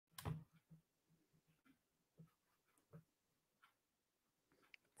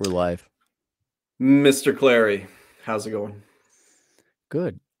We're live. Mr. Clary, how's it going?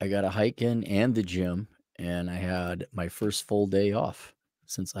 Good. I got a hike in and the gym, and I had my first full day off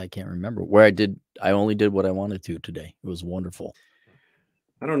since I can't remember where I only did what I wanted to today. It was wonderful.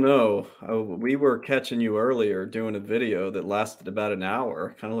 I don't know. We were catching you earlier doing a video that lasted about an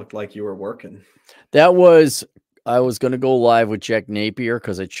hour. Kind of looked like you were working. I was going to go live with Jack Napier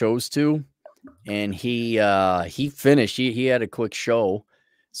because I chose to, and he finished. He had a quick show,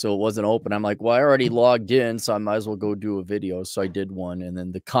 so it wasn't open. I'm like, well, I already logged in, so I might as well go do a video. So I did one, and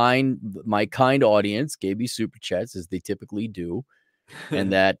then my kind audience gave me super chats as they typically do,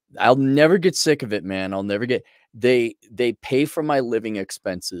 and that I'll never get sick of it, man. I'll never get. They pay for my living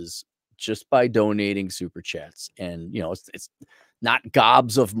expenses just by donating super chats, and it's not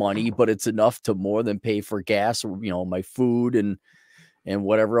gobs of money, but it's enough to more than pay for gas or my food and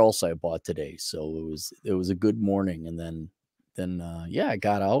whatever else I bought today. So it was a good morning. And then yeah, I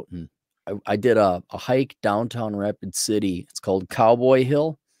got out and I did a hike downtown Rapid City. It's called Cowboy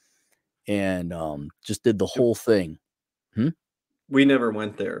Hill, and just did the whole thing. We never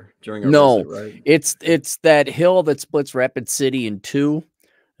went there during our visit, right? It's that hill that splits Rapid City in two,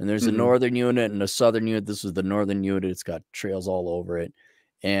 and there's a northern unit and a southern unit. This was the northern unit. It's got trails all over it.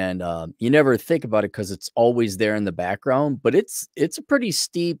 And you never think about it because it's always there in the background, but it's a pretty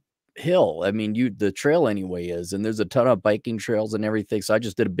steep hill. I mean, the trail anyway is, and there's a ton of biking trails and everything. So I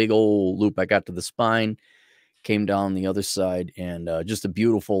just did a big old loop. I got to the spine, came down the other side, and just a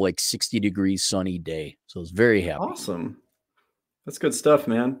beautiful, like 60-degree sunny day. So I was very happy. Awesome. That's good stuff,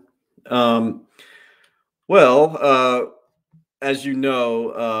 man. Well, as you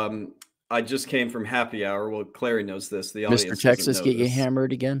know, I just came from happy hour. Well, Clary knows this. The audience Mr. Texas get you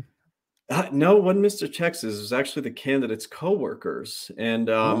hammered again? No, it wasn't Mr. Texas. It was actually the candidate's coworkers. And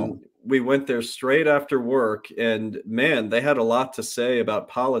we went there straight after work. And man, they had a lot to say about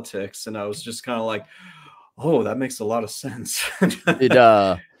politics. And I was just kind of like, oh, that makes a lot of sense.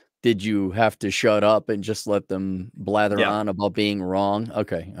 Did you have to shut up and just let them blather on about being wrong?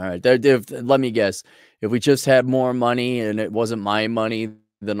 Okay. All right. Let me guess. If we just had more money and it wasn't my money,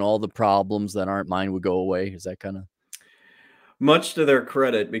 then all the problems that aren't mine would go away. Is that kind of... Much to their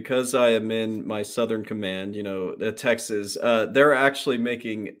credit, because I am in my Southern Command, Texas, they're actually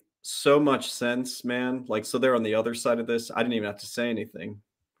making so much sense, man. Like, so they're on the other side of this. I didn't even have to say anything.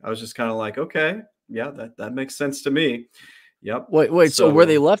 I was just kind of like, okay, yeah, that makes sense to me. Yep. Wait. So were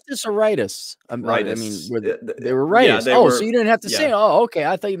they leftists or rightists? Rightists. I mean, they were rightists. Yeah, so you didn't have to say. Oh, okay.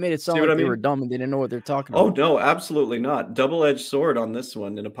 I thought you made it sound like they were dumb and they didn't know what they're talking about. Oh no, absolutely not. Double-edged sword on this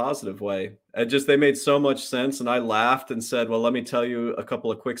one in a positive way. They made so much sense, and I laughed and said, "Well, let me tell you a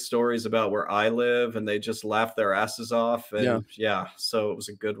couple of quick stories about where I live," and they just laughed their asses off. And yeah, so it was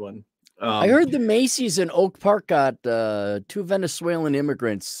a good one. I heard the Macy's in Oak Park got 2 Venezuelan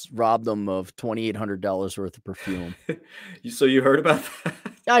immigrants robbed them of $2,800 worth of perfume. So you heard about that?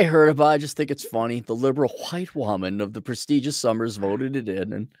 I heard about it. I just think it's funny. The liberal white woman of the prestigious Summers voted it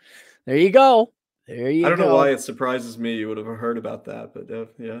in, and there you go. There you go. I don't know why it surprises me you would have heard about that, but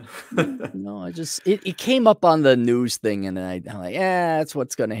yeah. No, it came up on the news thing, and I'm like, yeah, that's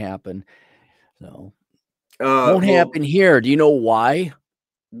what's going to happen. So won't happen here. Do you know why?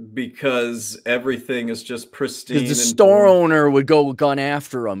 Because everything is just pristine. Because the store owner would go gun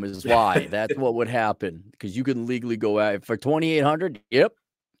after them is why. That's what would happen. Because you can legally go out for $2,800.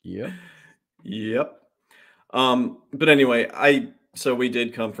 Yep. But anyway, so we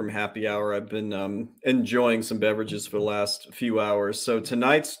did come from happy hour. I've been enjoying some beverages for the last few hours. So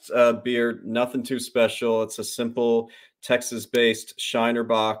tonight's beer, nothing too special. It's a simple Texas-based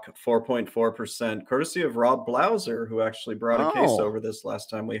Shinerbach, 4.4%, courtesy of Rob Blauser, who actually brought a case over this last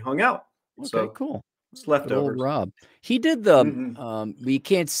time we hung out. Okay, so cool. It's leftovers. Old Rob. He did the we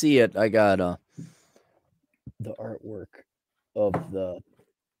can't see it. I got the artwork of the...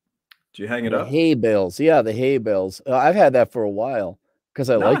 Did you hang it up? Hay bales. Yeah, the hay bales. I've had that for a while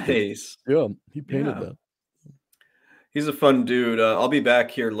because I like it. Yeah, he painted that. He's a fun dude. I'll be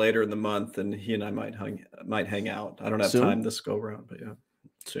back here later in the month, and he and I might hang out. I don't have time this go around, but yeah,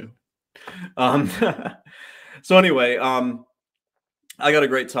 soon. So anyway, I got a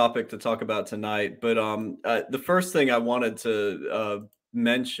great topic to talk about tonight. But the first thing I wanted to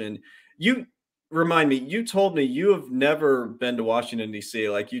mention, remind me, you told me you have never been to Washington, D.C.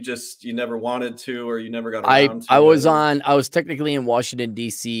 Like you never wanted to, or you never got around to. I was technically in Washington,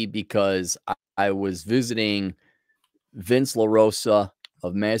 D.C. because I was visiting Vince LaRosa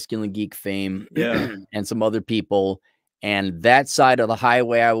of Masculine Geek fame and some other people. And that side of the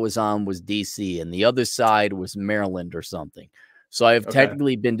highway I was on was DC, and the other side was Maryland or something. So I've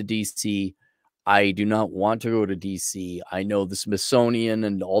technically been to DC. I do not want to go to DC. I know the Smithsonian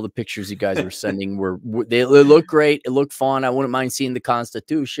and all the pictures you guys were sending they look great. It looked fun. I wouldn't mind seeing the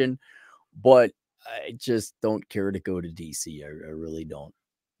Constitution, but I just don't care to go to DC. I really don't.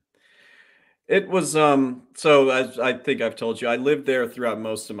 It was so as I think I've told you, I lived there throughout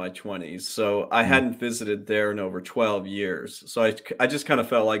most of my 20s. So I Mm, hadn't visited there in over 12 years. So I just kind of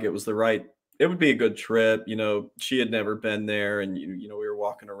felt like it was the right it would be a good trip. You know, she had never been there and you know, we were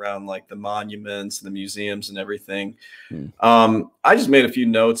walking around like the monuments and the museums and everything. mm. I just made a few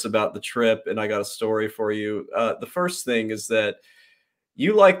notes about the trip and I got a story for you. The first thing is that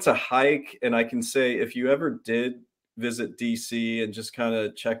you like to hike, and I can say if you ever did visit DC and just kind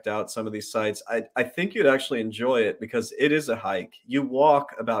of checked out some of these sites, I think you'd actually enjoy it because it is a hike. You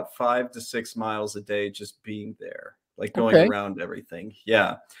walk about 5 to 6 miles a day just being there, like going Okay. around everything.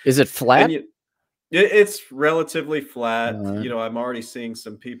 Yeah. Is it And flat? it's relatively flat. Uh, You know, I'm already seeing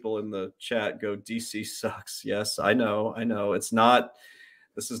some people in the chat go, DC sucks. Yes, I know. I know.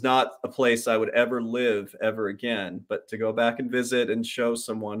 This is not a place I would ever live ever again, but to go back and visit and show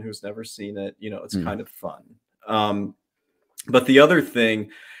someone who's never seen it, you know, it's mm. kind of fun. Um, but the other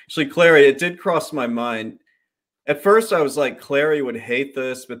thing, actually, Clary, it did cross my mind. At first, I was like, Clary would hate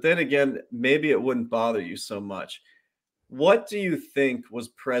this, but then again, maybe it wouldn't bother you so much. What do you think was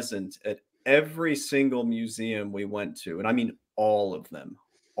present at every single museum we went to? And I mean all of them,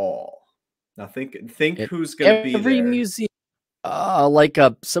 all. Now think At who's going to be every there, museum, like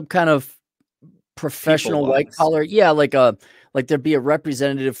a some kind of people professional white wise. collar, yeah, like there'd be a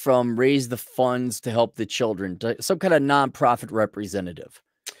representative from Raise the Funds to help the children, some kind of nonprofit representative.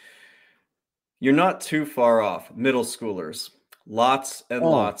 You're not too far off. Middle schoolers. Lots and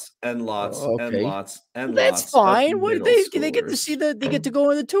Oh, lots and lots and okay. lots Well, and that's lots of fine. What middle they get to see schoolers. they get to go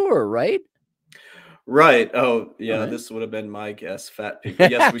on the tour, right? Right. Oh, All yeah, right. this would have been my guess. Fat people.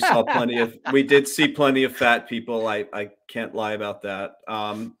 Yes, we did see plenty of fat people. I can't lie about that.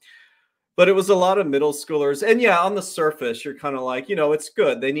 But it was a lot of middle schoolers. And yeah, on the surface, you're kind of like, you know, it's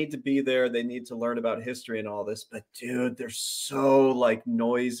good. They need to be there. They need to learn about history and all this. But dude, they're so like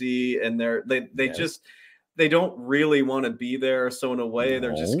noisy and they Yes. just they don't really want to be there. So in a way,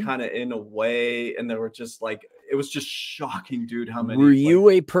 they're just No. kind of in a way. And they were just like, it was just shocking, dude, how Were many like you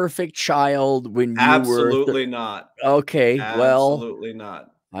a perfect child when you were absolutely not. okay, well, Absolutely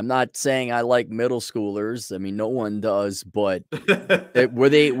not. I'm not saying I like middle schoolers. I mean, no one does, but were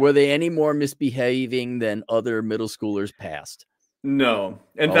they any more misbehaving than other middle schoolers past? No.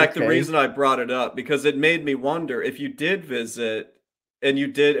 In fact, the Okay. reason I brought it up because it made me wonder if you did visit and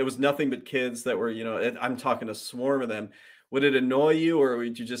it was nothing but kids that were, you know, I'm talking a swarm of them. Would it annoy you or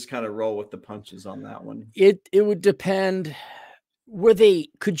would you just kind of roll with the punches on that one? It would depend. Were they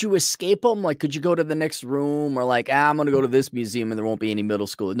could you escape them? Like, could you go to the next room or like, I'm gonna go to this museum and there won't be any middle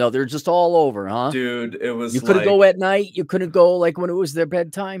school. No, they're just all over, huh? Dude, it You was couldn't go like at night. You couldn't go like when it was their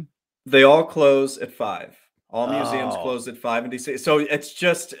bedtime. they all close at 5. All museums Oh, close at 5 in DC. So it's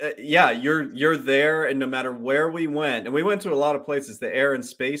just yeah, you're there and no matter where we went. And we went to a lot of places, the Air and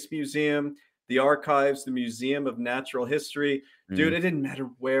Space Museum, the Archives, the Museum of Natural History. Dude, mm. it didn't matter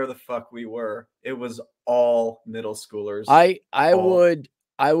where the fuck we were. It was all middle schoolers. I All. would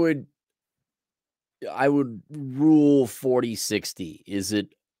I would I would rule 40-60.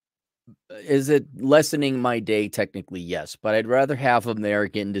 Is it lessening my day? Technically, yes, but I'd rather have them there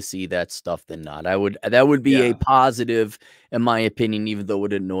getting to see that stuff than not. That would be a Yeah. positive, in my opinion, even though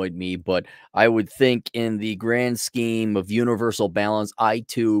it annoyed me. But I would think, in the grand scheme of universal balance, I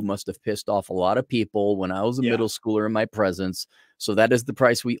too must have pissed off a lot of people when I was a Yeah. middle schooler in my presence. So that is the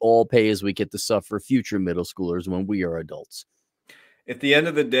price we all pay as we get to suffer future middle schoolers when we are adults. At the end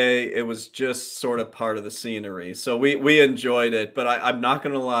of the day, it was just sort of part of the scenery. So we enjoyed it, but I'm not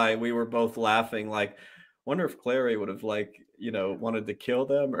gonna lie, we were both laughing like, wonder if Clary would have like, you know, wanted to kill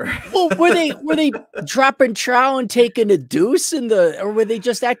them or Well, were they dropping trow and taking a deuce in the, or were they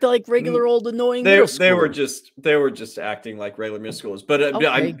just acting like regular old annoying middle schoolers? they were just acting like regular middle schoolers. But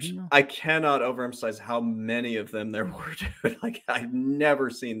Okay, you know. I cannot overemphasize how many of them there were. Dude. Like I've never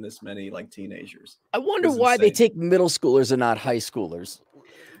seen this many like teenagers. I It wonder was why they insane. take middle schoolers and not high schoolers.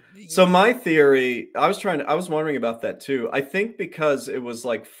 So my theory, I was wondering about that too. I think because it was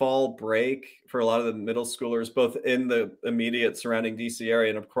like fall break for a lot of the middle schoolers, both in the immediate surrounding DC area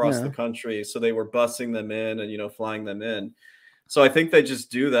and across the Yeah. country. So they were busing them in and, you know, flying them in. So I think they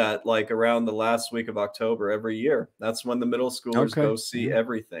just do that like around the last week of October every year. That's when the middle schoolers Okay. go see Yeah.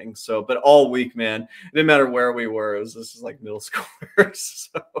 everything. So, but all week, man, it didn't matter where we were. This is like middle schoolers.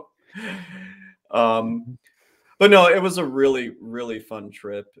 So, um, Mhm. But no, it was a really, really fun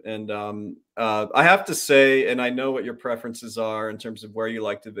trip. And I have to say, and I know what your preferences are in terms of where you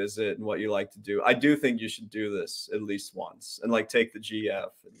like to visit and what you like to do. I do think you should do this at least once and like take the GF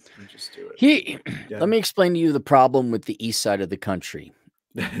and just do it. He Yeah. let me explain to you the problem with the east side of the country.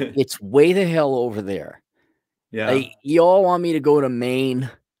 It's way the hell over there. Yeah. You all want me to go to Maine,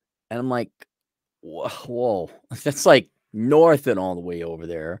 and I'm like, whoa, that's like north and all the way over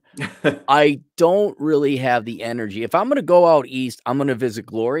there. I don't really have the energy. If I'm going to go out east, I'm going to visit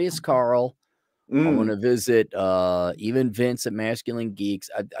Glorious Carl. I'm going to visit even Vince at Masculine Geeks.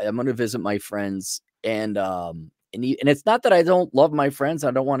 I'm going to visit my friends, and it's not that I don't love my friends.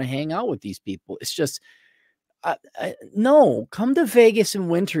 I don't want to hang out with these people. It's just no, come to Vegas in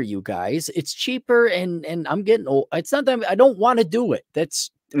winter, you guys. It's cheaper, and I'm getting old. It's not that I don't want to do it.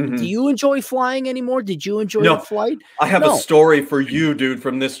 Do you enjoy flying anymore? Did you enjoy the No, flight? I have a No. story for you, dude,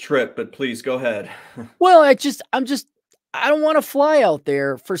 from this trip, but please go ahead. Well, I don't want to fly out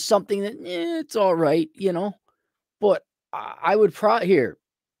there for something that it's all right, but I would probably here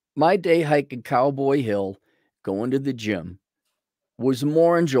my day hike in Cowboy Hill, going to the gym was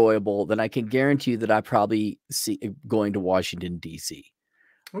more enjoyable than I can guarantee that I probably see going to Washington, DC.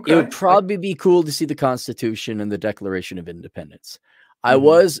 It would Okay. probably be cool to see the Constitution and the Declaration of Independence. I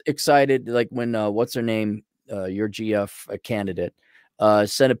was excited, like when what's her name, your GF candidate,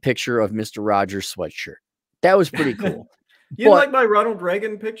 sent a picture of Mr. Rogers' sweatshirt. That was pretty cool. You didn't But like my Ronald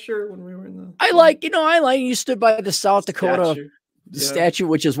Reagan picture when we were in the I like, you stood by the South Dakota statue? Yeah. statue,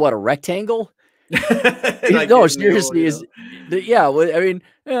 which is what, a rectangle? And I No, gave him the old, seriously, yeah. Well, I mean,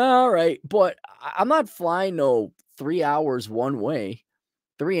 all right, but I'm not flying 3 hours one way,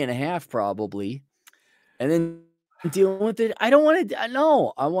 3.5 probably, and then dealing with it. I don't want to.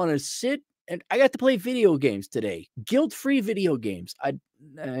 No, I want to sit and I got to play video games today, guilt-free video games. I'd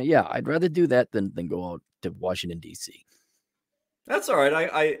rather do that than go out to Washington D.C. That's all right.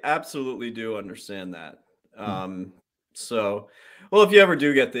 I absolutely do understand that. Hmm. So, well, if you ever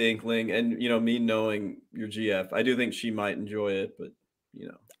do get the inkling, and me knowing your GF, I do think she might enjoy it. But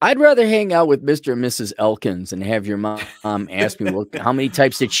I'd rather hang out with Mr. and Mrs. Elkins and have your mom ask me, how many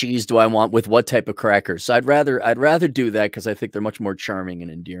types of cheese do I want with what type of crackers? So I'd rather do that because I think they're much more charming and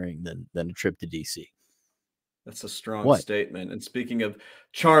endearing than a trip to DC. That's a strong What? statement. And speaking of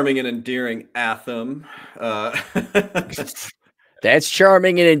charming and endearing, Atham. That's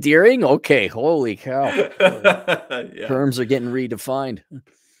charming and endearing? Okay, holy cow. Yeah. Terms are getting redefined.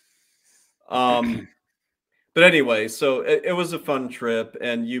 But anyway, so it was a fun trip,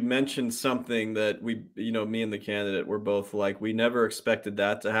 and you mentioned something that me and the candidate were both like, we never expected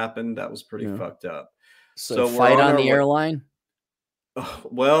that to happen. That was pretty fucked up. So So we're fight on on our the way. airline?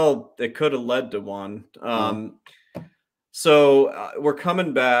 Well, it could have led to one. So we're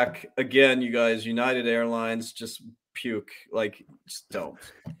coming back again, you guys. United Airlines, just puke, like just don't.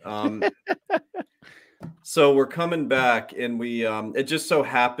 So we're coming back, and we it just so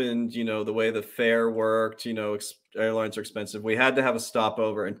happened, the way the fare worked, airlines are expensive. We had to have a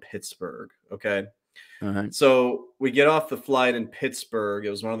stopover in Pittsburgh. Okay. So we get off the flight in Pittsburgh. It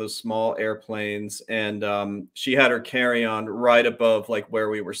was one of those small airplanes, and she had her carry-on right above like where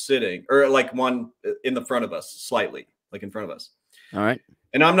we were sitting, or like one in the front of us, slightly like in front of us. All right.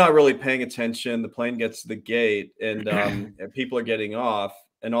 And I'm not really paying attention. The plane gets to the gate, and people are getting off,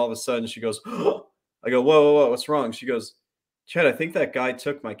 and all of a sudden she goes, I go, whoa, whoa, whoa, what's wrong? She goes, Chad, I think that guy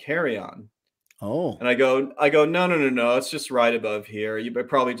took my carry-on. Oh. And I go, no, no, no, no. It's just right above here. It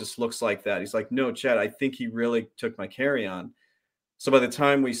probably just looks like that. He's like, no, Chad, I think he really took my carry-on. So by the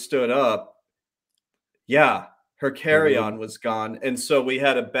time we stood up, yeah, her carry-on was gone. And so we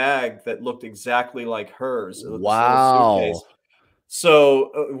had a bag that looked exactly like hers, this little suitcase. Wow.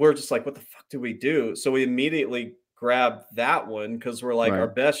 So we're just like, what the fuck do we do? So we immediately grabbed that one because we're like, our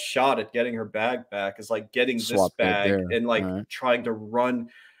Right. best shot at getting her bag back is like getting this Swap that bag there. and like All right. trying to run.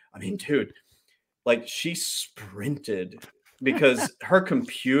 I mean, dude, like she sprinted because her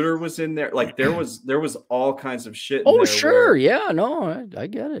computer was in there. Like there was all kinds of shit in Oh, there sure. where Yeah, no, I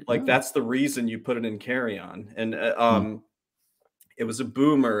get it. like Yeah. that's the reason you put it in carry-on. And it was a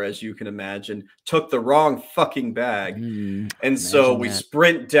boomer, as you can imagine, took the wrong fucking bag. And so Imagine we that.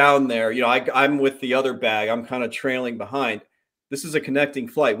 sprint down there. I'm with the other bag. I'm kind of trailing behind. This is a connecting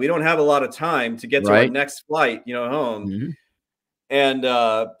flight. We don't have a lot of time to get to our Right. next flight, home. Mhm. And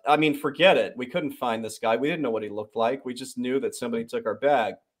I mean, forget it. We couldn't find this guy. We didn't know what he looked like. We just knew that somebody took our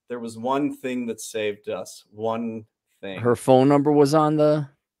bag. There was one thing that saved us. One thing. Her phone number was on the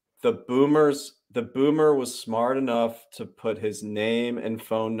boomer was smart enough to put his name and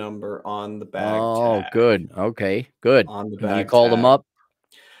phone number on the bag Oh, tag. good. Okay, good. On the You bag called him tag. up?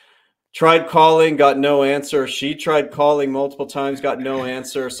 Tried calling, got no answer. She tried calling multiple times, got no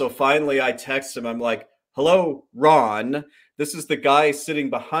answer. So finally I text him. I'm like, "Hello, Ron. This is the guy sitting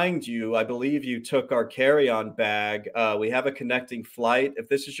behind you. I believe you took our carry-on bag. We have a connecting flight. If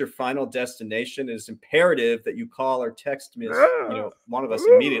this is your final destination, it is imperative that you call or text me, one of us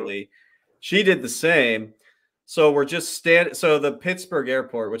immediately." She did the same. So we're just standing. So the Pittsburgh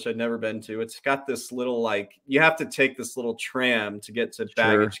airport, which I'd never been to, it's got this little, like, you have to take this little tram to get to Sure.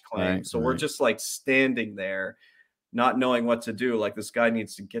 baggage claim. Right. So we're Right. just like standing there, not knowing what to do. Like, this guy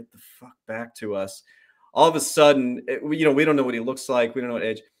needs to get the fuck back to us. All of a sudden, we don't know what he looks like. We don't know what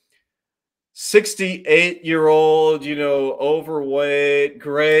age. 68-year-old, overweight,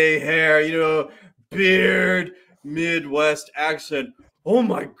 gray hair, beard, Midwest accent. "Oh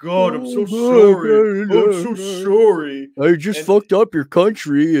my God, I'm so sorry. Oh, I'm so sorry." I just And fucked up your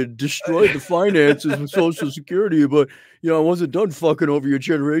country and destroyed the finances with Social Security, but I wasn't done fucking over your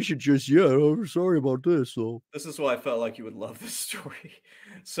generation just yet. I'm sorry about this. So this is why I felt like you would love this story.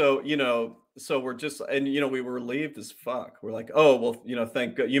 So we're just, and we were relieved as fuck. We're like, "Oh, well,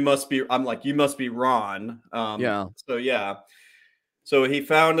 thank God. You must be," I'm like, "You must be Ron." yeah, So yeah. So he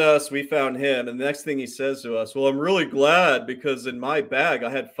found us, we found him, and the next thing he says to us, "Well, I'm really glad because in my bag I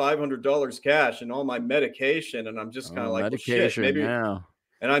had $500 cash and all my medication." And I'm just kind of like, "Well, shit, medication. maybe." Yeah,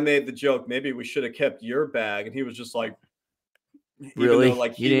 And I made the joke, "Maybe we should have kept your bag." And he was just like, even though, really?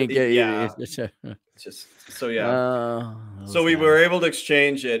 like, You didn't get yeah, it. just so yeah. So Those we were guys. able to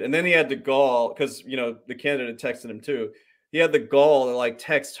exchange it, and then he had the gall, because the candidate texted him too. He had the gall to like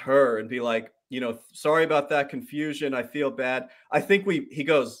text her and be like, "Sorry about that confusion. I feel bad. I think we." He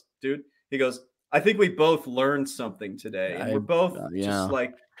goes, "Dude," he goes, "I think we both learned something today," and we're both just Yeah.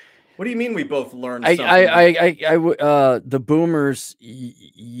 like, "What do you mean we both learned something?" Like, The boomers,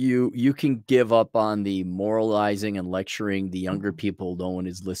 you can give up on the moralizing and lecturing the younger people. No one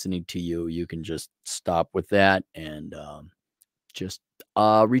is listening to you. You can just stop with that and just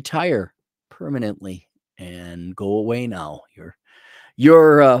retire permanently and go away now.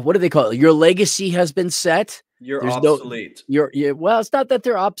 Your what do they call it? Your legacy has been set. you're There's no obsolete. well, it's not that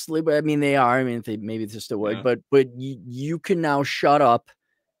they're obsolete, but I mean they are. I mean, maybe they're still work, Yeah. but you can now shut up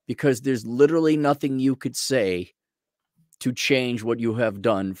because there's literally nothing you could say to change what you have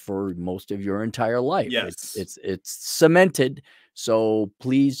done for most of your entire life. It's Yes. it's it's cemented. So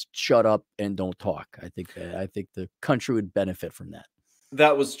please shut up and don't talk. I think the country would benefit from that.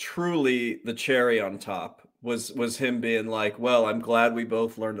 That was truly the cherry on top, was him being like, "Well, I'm glad we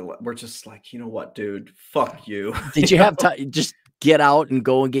both learned a lot." We're just like, "You know what, dude? Fuck you." Did you have time? Just get out and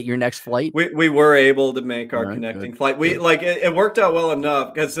go and get your next flight. We were able to make All our right, connecting good, flight. We good. like it worked out well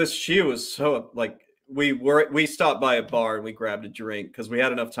enough because this she was so like, we stopped by a bar and we grabbed a drink because we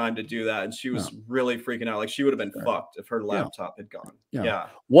had enough time to do that, and she No, was really freaking out. Like, she would have been sure. fucked if her Yeah, laptop had gone. yeah. Yeah.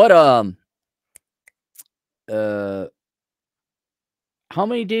 What uh how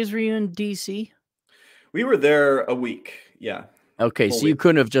many days were you in DC? We were there a week. Yeah. Okay, Full so you week.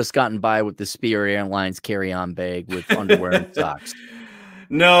 couldn't have just gotten by with the Spirit Airlines carry-on bag with underwear and socks.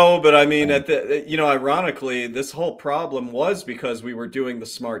 No, but I mean, Right. ironically, this whole problem was because we were doing the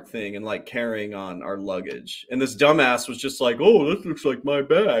smart thing and like carrying on our luggage. And this dumbass was just like, "Oh, this looks like my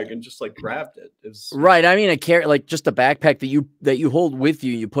bag," and just like grabbed it. It was, Right, I mean, a carry like, just a backpack that you hold with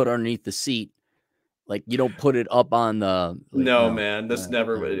you, you put underneath the seat. Like, you don't put it up on the like, no, no. man, this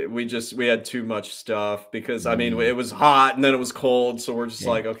never, No. we had too much stuff because I mean, Mm, it was hot and then it was cold. So we're just yeah,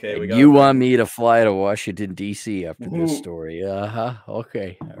 like, okay, we and got to you want bring. me to fly to Washington, DC after this Ooh, story. Uh-huh,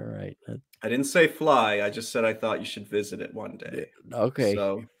 okay, alright, I didn't say fly. I just said I thought you should visit it one yeah, day. okay.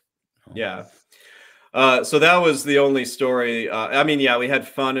 So Okay. yeah. So that was the only story. I mean, yeah, we had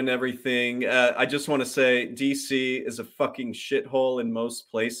fun and everything. I just want to say DC is a fucking shithole in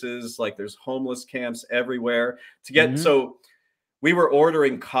most places. Like, there's homeless camps everywhere. Mhm. So we were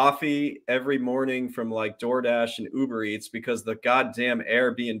ordering coffee every morning from like DoorDash and Uber Eats because the goddamn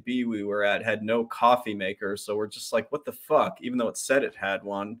Airbnb we were at had no coffee maker. So we're just like, what the fuck? Even though it said it had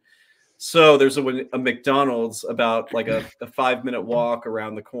one. So there's a McDonald's about like a 5-minute walk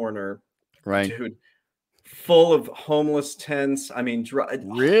around the corner. Right. Dude, full of homeless tents. I mean,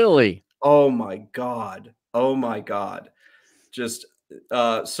 Really? oh my god, oh my god. Just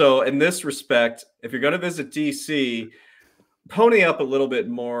so in this respect, if you're going to visit DC, pony up a little bit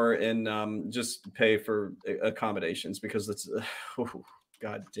more and just pay for accommodations because it's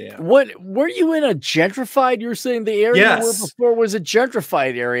god damn. What were you in a gentrified you were saying the area you were Yes, before was a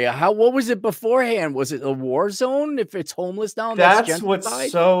gentrified area. What was it beforehand? Was it a war zone? If it's homeless down, that's that's what's gentrified?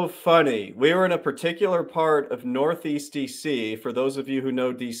 so funny. We were in a particular part of Northeast DC. For those of you who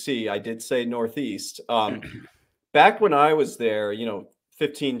know DC, I did say Northeast. Back when I was there,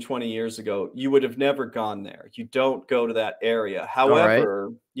 15, 20 years ago, you would have never gone there. You don't go to that area. All right.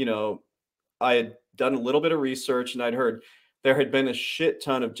 However, you know, I had done a little bit of research and I'd heard there had been a shit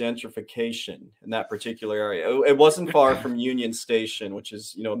ton of gentrification in that particular area. It wasn't far from Union Station, which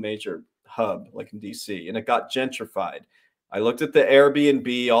is, you know, a major hub like in DC, and it got gentrified. I looked at the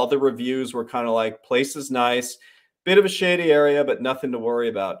Airbnb, all the reviews were kind of like, place is nice, bit of a shady area, but nothing to worry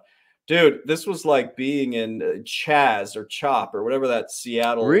about. Dude, this was like being in Chaz or Chop or whatever that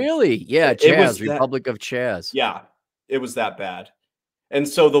Seattle. Really? Yeah, It was Chaz, that. Republic of Chaz. Yeah, it was that bad. And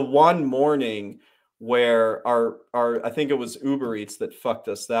so the one morning where our I think it was Uber Eats that fucked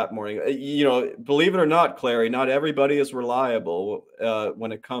us that morning. You know, believe it or not, Clary, not everybody is reliable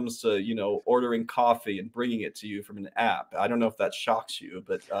when it comes to, you know, ordering coffee and bringing it to you from an app. I don't know if that shocks you,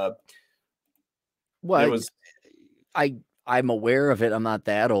 but Well, it was. I'm aware of it. I'm not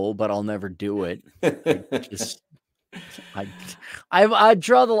that old, but I'll never do it. I'd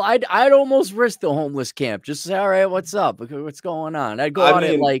draw the line. I'd almost risk the homeless camp. Just say, all right, what's up? What's going on? I'd go out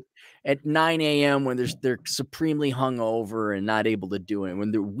at 9 a.m. when they're supremely hungover and not able to do it.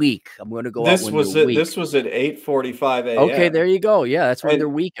 When they're weak, I'm going to go out when they're weak. This was at 8:45 a.m. Okay, there you go. Yeah, that's when they're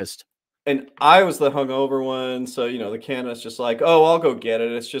weakest. And I was the hungover one. So, you know, the Candace just like, oh, I'll go get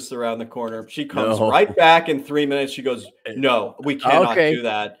it. It's just around the corner. She comes right back in 3 minutes. She goes, no, we cannot do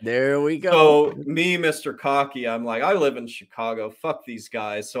that. There we go. So me, Mr. Cocky, I'm like, I live in Chicago. Fuck these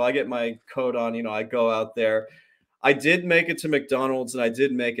guys. So I get my coat on, you know, I go out there. I did make it to McDonald's and I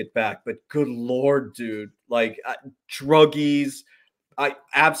did make it back, but good Lord, dude, like druggies.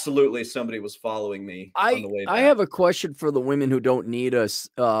 Absolutely somebody was following me on the way back. I have a question for the women who don't need us.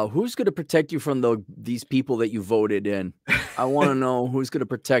 Who's going to protect you from these people that you voted in? I want to know who's going to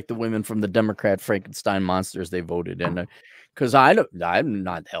protect the women from the Democrat Frankenstein monsters they voted in. Because I'm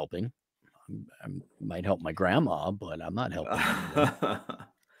not helping. I might help my grandma, but I'm not helping.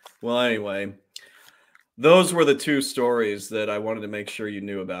 Well, anyway, those were the two stories that I wanted to make sure you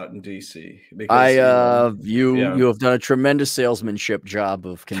knew about in DC. Because you have done a tremendous salesmanship job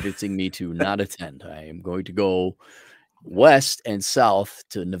of convincing me to not attend. I am going to go west and south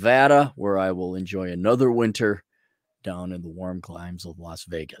to Nevada, where I will enjoy another winter down in the warm climes of Las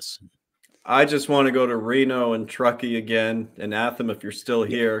Vegas. I just want to go to Reno and Truckee again. And Atham, if you're still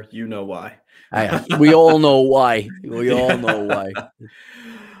here, you know why. We all know why. We all know why.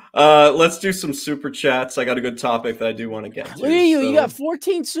 Let's do some super chats. I got a good topic that I do want to get to. You got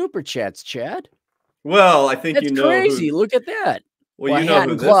 14 super chats, Chad. Well, I think that's crazy. Look at that. Well, you know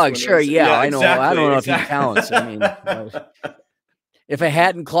who this one is. Sure, yeah, I know. Exactly, I don't know if he counts. I mean, if a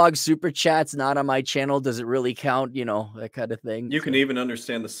hat and clog super chat's not on my channel, does it really count? You know, that kind of thing. You can even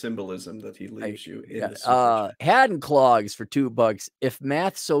understand the symbolism that he leaves you in the super chat. Hat and clogs for $2. If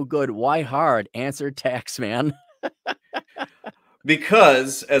math's so good, why hard? Answer tax man.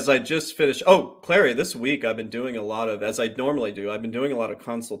 Because as I just finished, Clary, this week I've been doing a lot of, as I normally do, I've been doing a lot of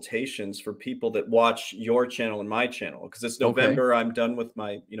consultations for people that watch your channel and my channel. Because it's November, I'm done with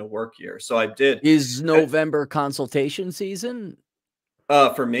my work year. So I did. Is November consultation season?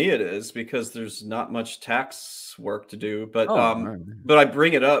 For me, it is, because there's not much tax work to do. But but I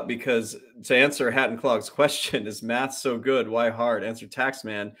bring it up because to answer Hat and Clog's question, is math so good? Why hard? Answer tax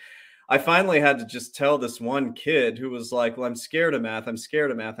man. I finally had to just tell this one kid who was like, well, I'm scared of math. I'm scared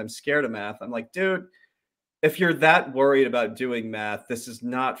of math. I'm scared of math. I'm like, dude, if you're that worried about doing math, this is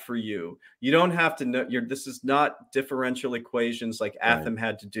not for you. You don't have to know. This is not differential equations like Atham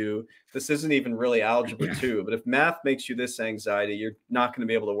had to do. This isn't even really algebra 2. But if math makes you this anxiety, you're not going to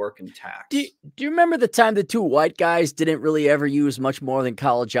be able to work in tax. Do you remember the time the two white guys didn't really ever use much more than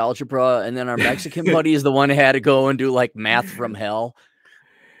college algebra, and then our Mexican buddy is the one who had to go and do like math from hell?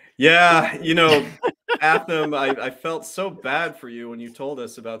 Yeah, Atham, I felt so bad for you when you told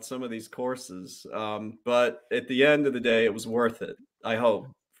us about some of these courses. But at the end of the day, it was worth it, I hope,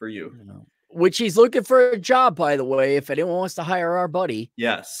 for you. Which he's looking for a job, by the way, if anyone wants to hire our buddy.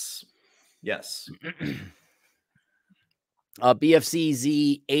 Yes. Yes.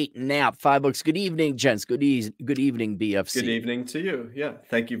 BFCZ8 nap, $5. Good evening, gents. Good evening, BFC. Good evening to you. Yeah.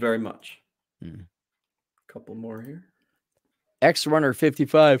 Thank you very much. Couple more here. X Runner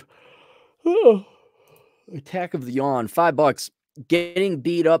 55. Oh, attack of the yawn. $5. Getting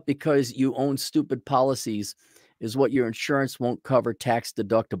beat up because you own stupid policies is what your insurance won't cover tax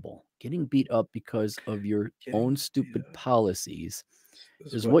deductible. Getting beat up because of your own stupid policies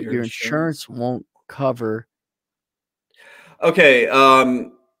is what your insurance won't cover. Okay.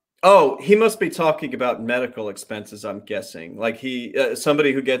 He must be talking about medical expenses, I'm guessing. Like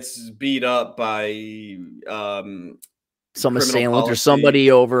somebody who gets beat up by some assailant or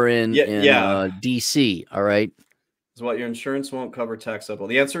somebody over in DC. All right. is what your insurance won't cover taxable.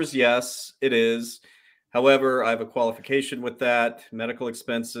 The answer is yes, it is. However, I have a qualification with that. Medical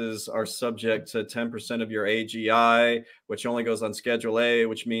expenses are subject to 10% of your AGI, which only goes on Schedule A,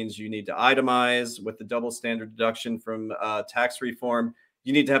 which means you need to itemize with the double standard deduction from tax reform.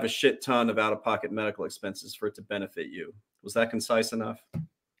 You need to have a shit ton of out-of-pocket medical expenses for it to benefit you. Was that concise enough?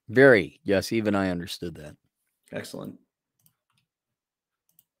 Very. Yes, even I understood that. Excellent.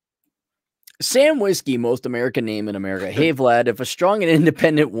 Sam Whiskey, most American name in America. Hey, Vlad, if a strong and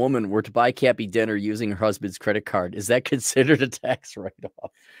independent woman were to buy Cappy dinner using her husband's credit card, is that considered a tax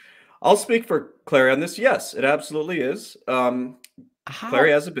write-off? I'll speak for Clary on this. Yes, it absolutely is.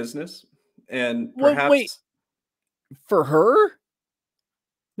 Clary has a business, and perhaps... Wait, for her?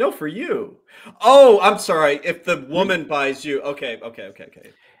 No, for you. Oh, I'm sorry. If the woman buys you... Okay.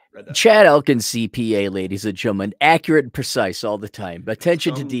 Chad Elkins, CPA, ladies and gentlemen. Accurate and precise all the time.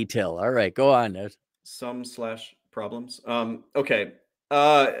 Attention to detail. All right, go on, Ed. Problems. Okay.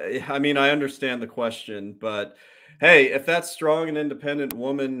 I mean, I understand the question, but hey, if that strong and independent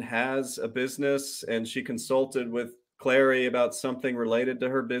woman has a business and she consulted with Clary about something related to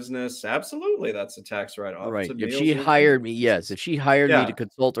her business, absolutely, that's a tax write-off. Right. If she hired me, yes. If she hired me to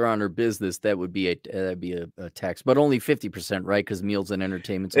consult her on her business, that would be a tax, but only 50%, right? Because meals and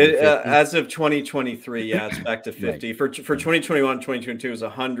entertainment's only 50. As of 2023, yeah, it's back to 50. Right. For 2021, 2022 is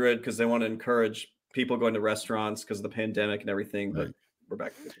 100 because they want to encourage people going to restaurants because of the pandemic and everything. But we're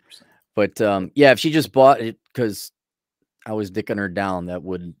back to 50%. But yeah, if she just bought it because I was dicking her down,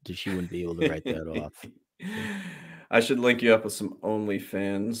 she wouldn't be able to write that off. I should link you up with some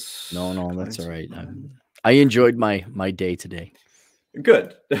OnlyFans. No, that's all right. I enjoyed my day today.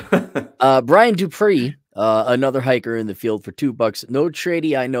 Good. Brian Dupree, another hiker in the field for $2. No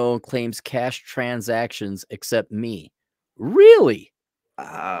tradie I know claims cash transactions except me. Really?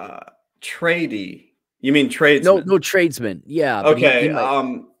 Tradie? You mean tradesman? No tradesman. Yeah. Okay.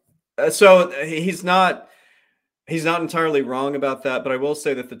 So he's not entirely wrong about that, but I will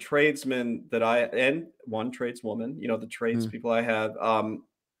say that the tradesmen that and one tradeswoman, the tradespeople I have,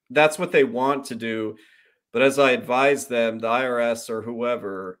 that's what they want to do. But as I advise them, the IRS or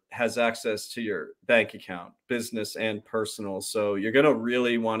whoever has access to your bank account, business and personal. So you're going to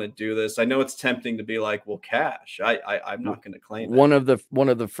really want to do this. I know it's tempting to be like, well, cash. I'm not going to claim it. One of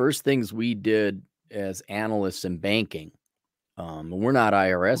the first things we did as analysts in banking, we're not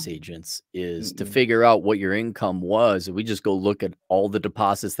IRS agents, is to figure out what your income was. We just go look at all the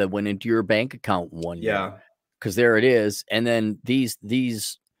deposits that went into your bank account one year. Because there it is. And then these,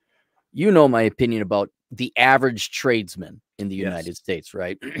 my opinion about the average tradesman in the United States,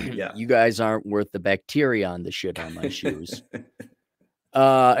 right? Yeah. You guys aren't worth the bacteria on the shit on my shoes.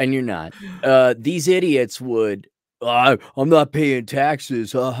 And you're not. These idiots would, I'm not paying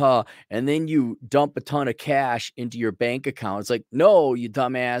taxes. And then you dump a ton of cash into your bank account. It's like, no, you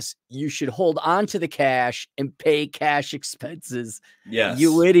dumbass. You should hold on to the cash and pay cash expenses. Yes.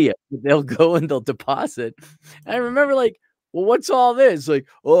 You idiot. They'll go and they'll deposit. And I remember like, well, what's all this? Like,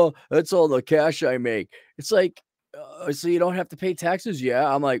 oh, that's all the cash I make. It's like, so you don't have to pay taxes? Yeah.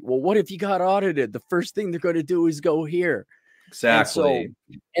 I'm like, well, what if you got audited? The first thing they're going to do is go here. Exactly.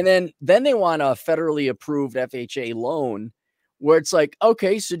 And then they want a federally approved FHA loan where it's like,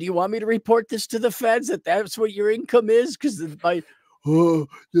 okay, so do you want me to report this to the feds that that's what your income is? Because to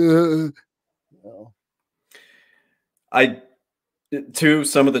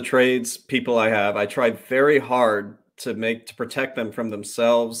some of the trades people I have, I tried very hard to protect them from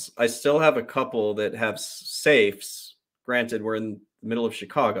themselves. I still have a couple that have safes. Granted, we're in the middle of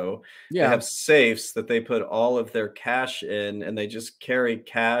Chicago. Yeah. They have safes that they put all of their cash in, and they just carry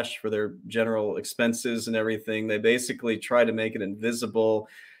cash for their general expenses and everything. They basically try to make it invisible.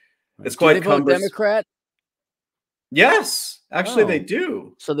 It's quite cumbersome. Democrat? Yes, actually they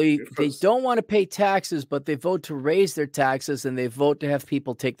do. So they don't want to pay taxes, but they vote to raise their taxes, and they vote to have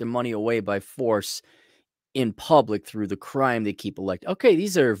people take their money away by force in public through the crime they keep elected. Okay,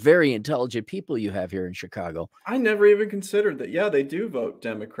 these are very intelligent people you have here in Chicago. I never even considered that. Yeah, they do vote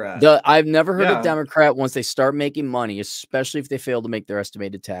Democrat. I've never heard of Democrat once they start making money, especially if they fail to make their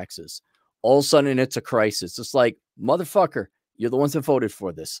estimated taxes. All of a sudden, it's a crisis. It's like, motherfucker, you're the ones that voted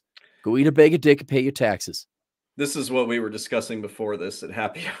for this. Go eat a bag of dick and pay your taxes. This is what we were discussing before this at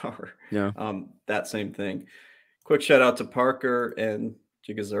happy hour. Yeah. That same thing. Quick shout out to Parker and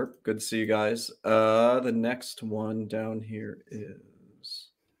Jigazerp. Good to see you guys. The next one down here is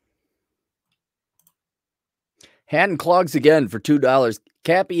Hand clogs again for $2.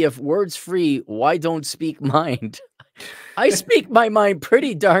 Cappy, if words free, why don't speak mind? I speak my mind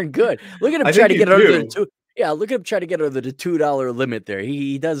pretty darn good. Look at him try to get under the two. Yeah, look at him try to get over the $2 limit there.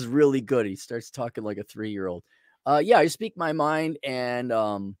 He does really good. He starts talking like a 3-year-old. Yeah, I speak my mind, and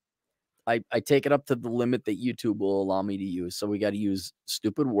I take it up to the limit that YouTube will allow me to use. So we got to use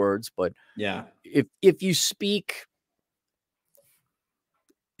stupid words, but Yeah. if you speak,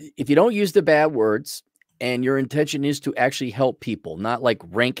 if you don't use the bad words and your intention is to actually help people, not like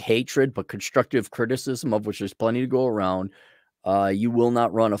rank hatred, but constructive criticism, of which there's plenty to go around, you will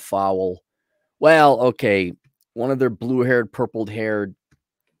not run afoul. Well, okay, one of their blue-haired, purple-haired,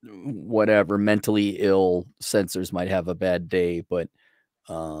 whatever, mentally ill censors might have a bad day, but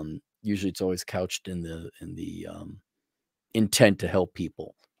usually it's always couched in the intent to help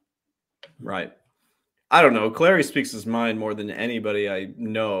people. Right. I don't know. Clary speaks his mind more than anybody I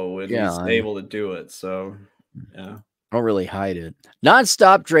know, and Yeah, he's able to do it. So, yeah. I don't really hide it.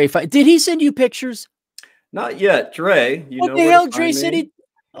 Nonstop Dre fight. Did he send you pictures? Not yet, Dre. You What know the where to hell? Dre find said me. he.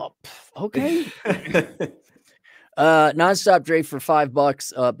 Oh, okay. Nonstop Dre for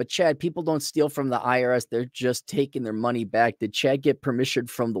 $5. But Chad, people don't steal from the IRS. They're just taking their money back. Did Chad get permission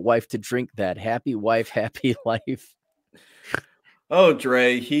from the wife to drink that? Happy wife, happy life. Oh,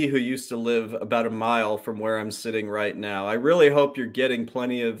 Dre, he who used to live about a mile from where I'm sitting right now. I really hope you're getting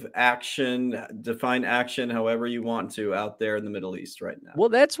plenty of action, define action however you want to out there in the Middle East right now. Well,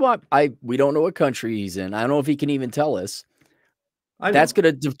 that's what we don't know what country he's in. I don't know if he can even tell us. I That's know.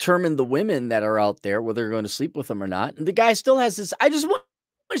 going to determine the women that are out there, whether they're going to sleep with them or not. And the guy still has this. I just want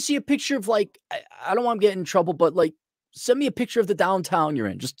to see a picture of, like, I don't want to get in trouble, but like, send me a picture of the downtown you're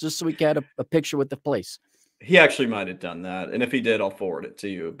in, just so we can have a picture with the place. He actually might have done that, and if he did, I'll forward it to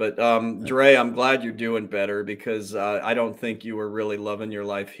you. But Dre, I'm glad you're doing better because I don't think you were really loving your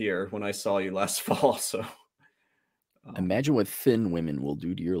life here when I saw you last fall. So Imagine what thin women will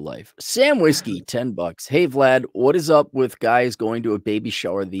do to your life. Sam Whiskey, $10. Hey Vlad, what is up with guys going to a baby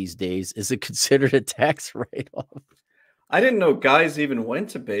shower these days? Is it considered a tax write-off? I didn't know guys even went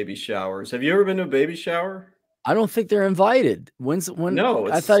to baby showers. Have you ever been to a baby shower? I don't think they're invited. When No,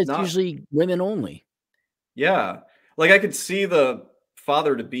 I thought it's it's not. usually women only. Yeah. Like I could see the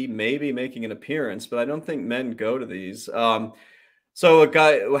father to be maybe making an appearance, but I don't think men go to these. So a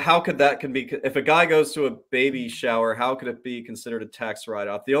guy, how could that can be if a guy goes to a baby shower, how could it be considered a tax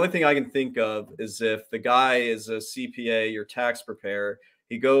write-off? The only thing I can think of is if the guy is a CPA, your tax preparer,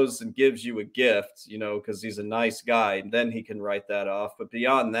 he goes and gives you a gift, you know, because he's a nice guy, and then he can write that off. But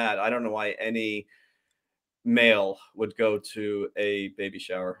beyond that, I don't know why any male would go to a baby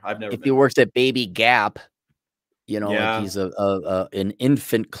shower. I've never If he been. works at Baby Gap, you know, like Yeah. he's an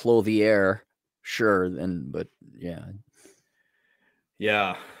infant clothier, sure, but yeah.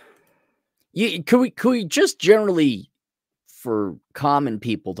 Yeah. Could we just generally, for common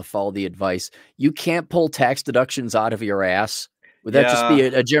people to follow the advice, you can't pull tax deductions out of your ass? Would that just be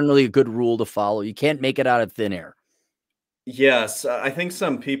Yeah. a generally a good rule to follow? You can't make it out of thin air. Yes, I think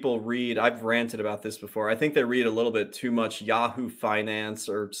some people read I've ranted about this before. I think they read a little bit too much Yahoo Finance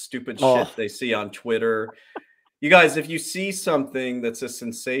or stupid shit Oh, they see on Twitter. You guys, if you see something that's a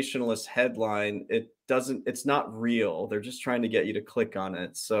sensationalist headline, it's not real. They're just trying to get you to click on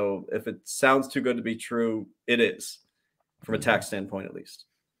it. So if it sounds too good to be true, it is, from a tax standpoint at least.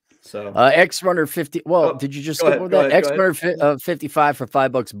 So, X Runner 50. Well, oh, did you just go skip ahead, over go that? ahead, go X ahead. Runner 55 for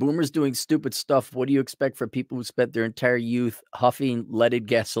 $5. Boomers doing stupid stuff. What do you expect for people who spent their entire youth huffing leaded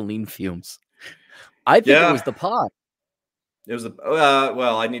gasoline fumes? I think it Yeah, was the pot. it was a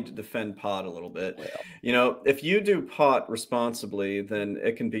well, I need to defend pot a little bit. Well, You know, if you do pot responsibly, then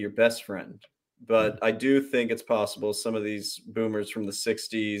it can be your best friend. But I do think it's possible some of these boomers from the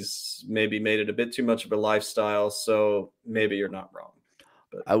 60s maybe made it a bit too much of a lifestyle, so maybe you're not wrong.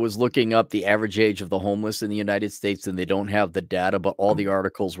 But I was looking up the average age of the homeless in the United States, and they don't have the data, but all the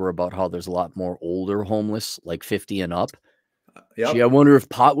articles were about how there's a lot more older homeless, like 50 and up. Gee, I yep. wonder if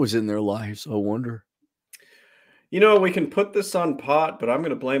pot was in their lives. I wonder. You know, we can put this on pot, but I'm going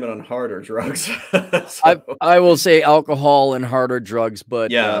to blame it on harder drugs. I So, I will say alcohol and harder drugs,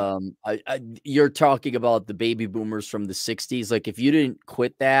 but yeah, you're talking about the baby boomers from the 60s. Like if you didn't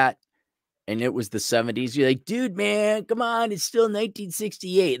quit that and it was the 70s, you're like, dude, man, come on, it's still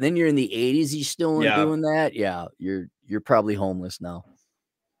 1968. And then you're in the 80s, you still yeah, doing that. Yeah, you're probably homeless now.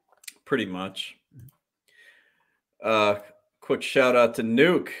 pretty much. Uh, quick shout out to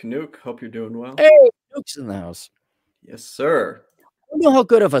Nuke. Nuke, hope you're doing well. Hey, Duke's in the house. Yes, sir. I don't know how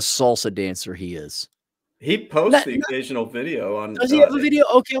good of a salsa dancer he is. He posts Not, the occasional video on does he have a video?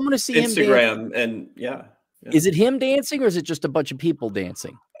 Okay, I'm gonna see him dance. Instagram, and yeah, yeah. Is it him dancing or is it just a bunch of people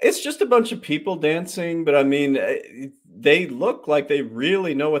dancing? It's just a bunch of people dancing, but I mean, they look like they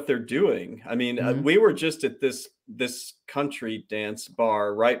really know what they're doing. I mean, Mhm. we were just at this this country dance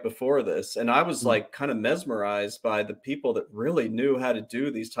bar right before this, and I was Mm. like kind of mesmerized by the people that really knew how to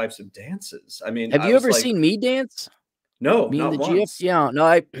do these types of dances. I mean, Have I you was ever like, seen me dance? no, Me and not the GF? once. Yeah,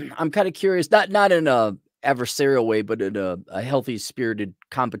 no, I'm kind of curious, not in a adversarial way, but in a healthy spirited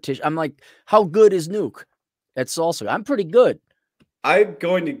competition. I'm like, how good is Nuke at salsa? I'm pretty good. I'm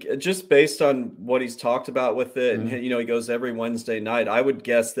going to just based on what he's talked about with it, and Mm. he goes every Wednesday night. I would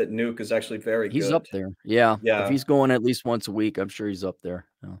guess that Nuke is actually very He's up good. there. Yeah, if Yeah. he's going at least once a week, I'm sure he's up there.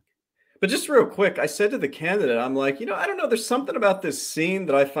 Yeah. But just real quick, I said to the candidate, I'm like, I don't know, there's something about this scene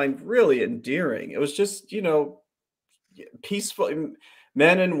that I find really endearing. It was just, peaceful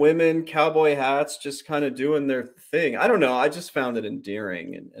men and women, cowboy hats, just kind of doing their thing. I don't know. I just found it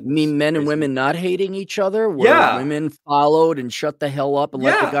endearing and You this mean men and crazy. women not hating each other, where Yeah. women followed and shut the hell up and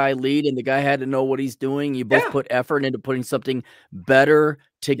let the Yeah. guy lead, and the guy had to know what he's doing? You both Yeah. put effort into putting something better Yeah.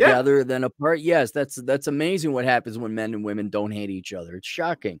 together than apart. Yes, that's amazing what happens when men and women don't hate each other. It's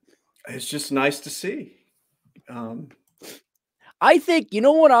shocking. It's just nice to see. Um, I think you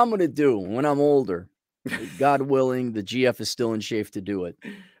know what I'm gonna do when I'm older. God willing, the GF is still in shape to do it.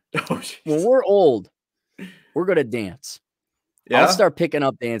 oh, When jeez. we're old, we're gonna dance. I'll Yeah. start picking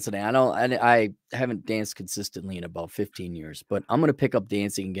up dancing. I haven't danced consistently in about 15 years, but I'm gonna pick up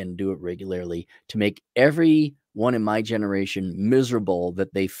dancing again and do it regularly to make everyone in my generation miserable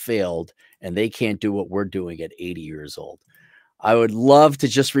that they failed and they can't do what we're doing at 80 years old. I would love to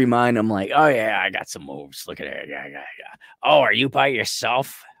just remind them, like, oh yeah, I got some moves. Look at it. Yeah. Oh, are you by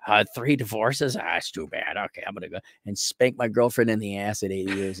yourself? 3 divorces? Ah, that's too bad. Okay, I'm gonna go and spank my girlfriend in the ass at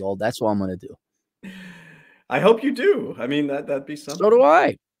 80 years old. That's what I'm gonna do. I hope you do. I mean, that'd be So do something.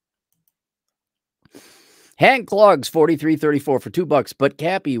 I. Hank Clogs 43.34 for $2. But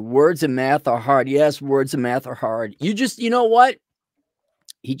Cappy, words and math are hard. Yes, words and math are hard. You know what?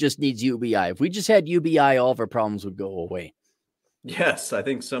 He just needs UBI. If we just had UBI, all of our problems would go away. Yes, I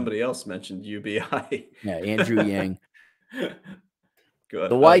think somebody else mentioned UBI. Yeah, Andrew Yang. Good. The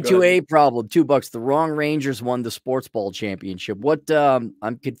Go ahead. Y2A problem, $2. The wrong Rangers won the sports ball championship. What? I'm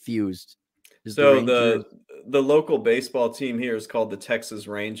confused. Is the So Rangers the local baseball team here is called the Texas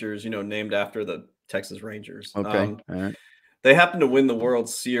Rangers, named after the Texas Rangers. okay? All right. They happened to win the World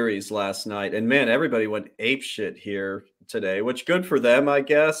Series last night, and man, everybody went ape shit here today, which good for them, I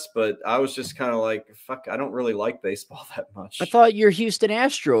guess. But I was just kind of like, fuck, I don't really like baseball that I much. thought your Houston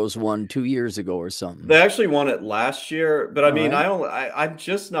Astros won 2 years ago or something. They actually won it last year, but I All mean, right. I'm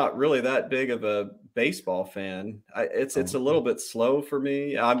just not really that big of a baseball fan. It's Oh, a little bit slow for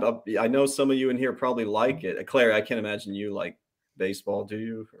me. I know some of you in here probably like it. Claire, I can't imagine you like baseball, do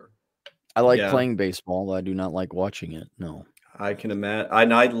you? I like Yeah, playing baseball. I do not like watching it. No. I can imagine.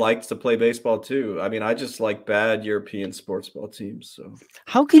 I'd like to play baseball too. I mean, I just like bad European sports ball teams. So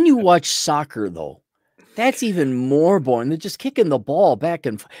How can you watch soccer though? That's even more boring than just kicking the ball back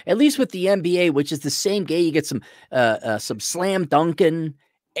and at least with the NBA, which is the same game. You get some slam dunking.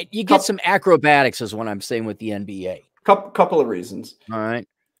 You get couple some acrobatics, is what I'm saying with the NBA. couple of reasons. All right.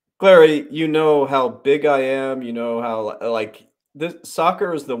 Clary, you know how big I am. You know how like this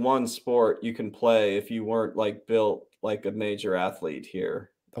soccer is the one sport you can play if you weren't like built like a major athlete here.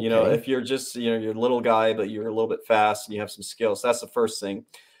 Okay. If you're just you're a little guy, but you're a little bit fast and you have some skills. That's the first thing.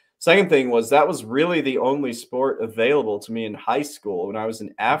 Second thing was that was really the only sport available to me in high school when I was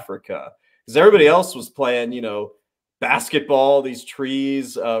in Africa, because everybody Mm, else was playing, basketball, these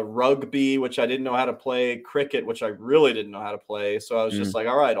trees, rugby, which I didn't know how to play, cricket, which I really didn't know how to play. So I was just mm. like,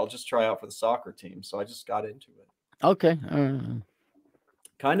 all right, I'll just try out for the soccer team. So I just got into it. Okay.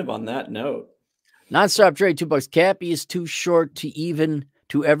 Kind of on that note. Nonstop trade, $2. Cappy is too short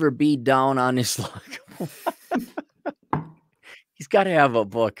to ever be down on his luck. He's got to have a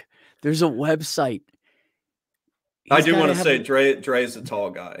book. There's a website. I He's do got want to to have. say Dre's a tall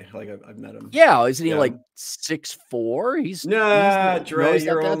guy. Like I've met him. Yeah, isn't he Yeah. like 6'4"? Nah, No, Dre, he's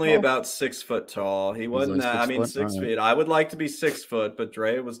not you're that only tall. about 6 foot tall. He He's wasn't like that. I six mean, foot. All 6 right. feet. I would like to be 6 foot, but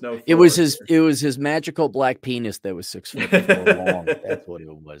Dre was no It was floor his. It was his magical black penis that was 6 foot before long. That's here. what it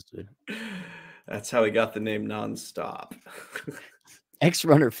was, dude. That's how he got the name Nonstop. X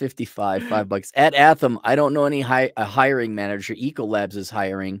Runner 55, $5. At Atham, I don't know any hiring manager. Ecolabs is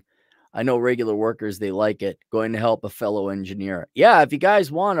hiring. I know regular workers, they like it. Going to help a fellow engineer. Yeah, if you guys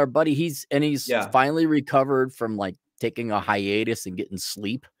want, our buddy, he's Yeah. finally recovered from like taking a hiatus and getting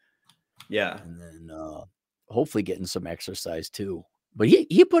sleep. Yeah. And then hopefully getting some exercise too. But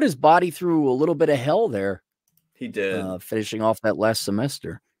he put his body through a little bit of hell there, He did. finishing off that last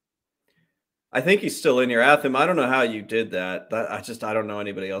semester. I think he's still in your Atham. I don't know how you did that. I don't know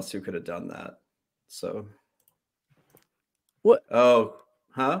anybody else who could have done that. So, What? oh,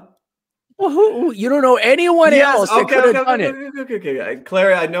 huh? Well, you don't know anyone Yes. else that Okay. could Okay. have Okay. done it. Okay. Okay. Okay.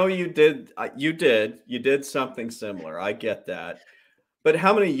 Clary, I know you did. You did something similar. I get that. But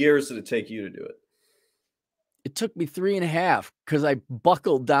how many years did it take you to do it? It took me 3.5 because I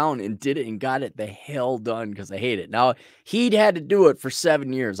buckled down and did it and got it the hell done because I hate it. Now, he'd had to do it for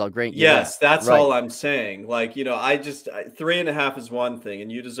 7 years. I'll grant you that. Yes, that's Right. all I'm saying. Like, I 3.5 is one thing,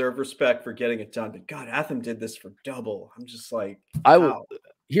 and you deserve respect for getting it done. But God, Atham did this for double. I'm just like, I will. how?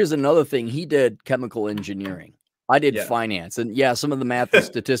 Here's another thing. He did chemical engineering. I did Yeah. finance. And yeah, some of the math and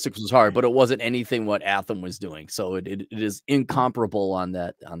statistics was hard, but it wasn't anything what Atham was doing. So it is incomparable on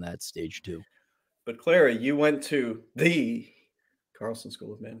that stage too. But Clary, you went to the Carlson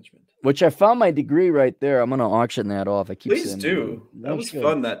School of Management. Which I found my degree right there. I'm gonna auction that off. I keep Please saying I'm gonna. do. That I was should.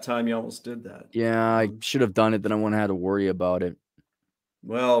 fun that time you almost did that. Yeah, I should have done it. Then I wouldn't have to worry about it.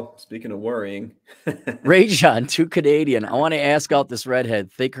 Well, speaking of worrying, Ray John, too Canadian. I want to ask out this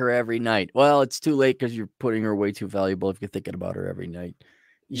redhead. Think her every night. Well, it's too late because you're putting her way too valuable if you're thinking about her every night.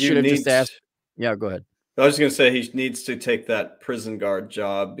 You you should have just need. asked. Yeah, go ahead. I was going to say he needs to take that prison guard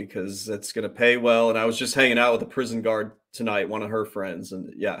job because it's going to pay well. And I was just hanging out with a prison guard tonight, one of her friends,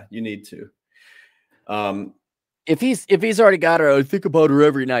 and yeah, you need to. If he's already got her, I think about her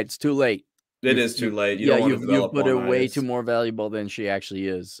every night. It's too late. It is too late. You Yeah, don't want to you've develop put her way one-itis. too more valuable than she actually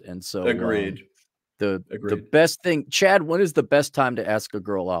is. And so Agreed. the Agreed. best thing, Chad, when is the best time to ask a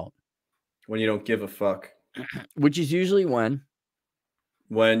girl out? When you don't give a fuck. Which is usually when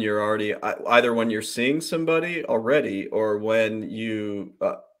you're already either when you're seeing somebody already or when you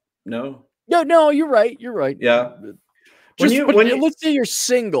no. No, you're right. You're right. Yeah. Just but let's say you're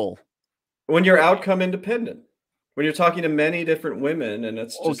single. When you're outcome independent. When you're talking to many different women and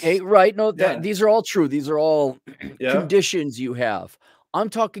it's just okay, right. No, yeah. these are all true. These are all Yeah. conditions you have. I'm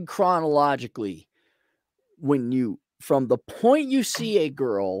talking chronologically. From the point you see a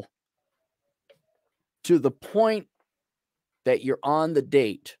girl to the point that you're on the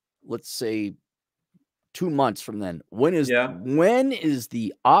date, let's say 2 months from then, when is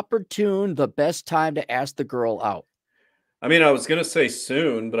the opportune, the best time to ask the girl out? I mean, I was gonna say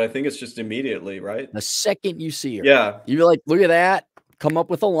soon, but I think it's just immediately, right? The second you see her. Yeah. You're like, look at that, come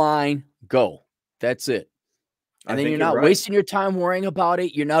up with a line, go. That's it. And then you're not wasting your time worrying about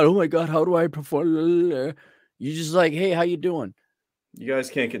it. You're not, oh my God, how do I perform? You're just like, hey, how you doing? You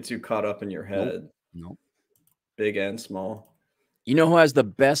guys can't get too caught up in your head. Nope. Big and small. You know who has the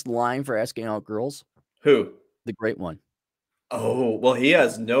best line for asking out girls? Who? The Great One. Oh, well, he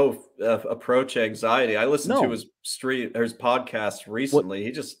has no approach anxiety. I listened to his podcast recently.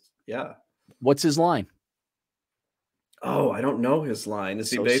 He just, yeah. What's his line? Oh, I don't know his line. Is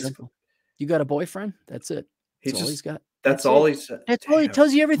he basically? Simple. You got a boyfriend? That's it. That's all he's got. That's all he said. That's all he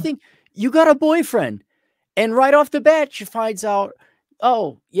tells you everything. You got a boyfriend. And right off the bat, she finds out,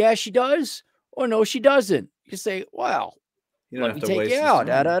 oh, yeah, she does. Or no, she doesn't. You say, well, let me take you out.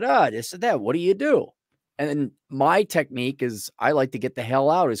 This and that. What do you do? And then my technique is I like to get the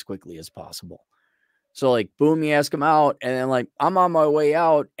hell out as quickly as possible. So like, boom, you ask him out. And then like, I'm on my way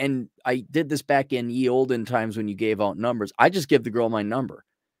out. And I did this back in ye olden times when you gave out numbers. I just give the girl my number.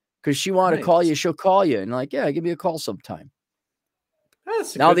 Because she wanted to call you, she'll call you. And like, yeah, give me a call sometime.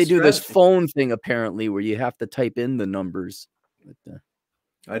 Now they do this phone thing, apparently, where you have to type in the numbers.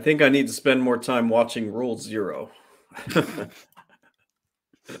 I think I need to spend more time watching Rule Zero.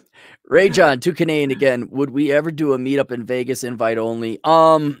 Ray John, too Canadian again. Would we ever do a meetup in Vegas, invite only?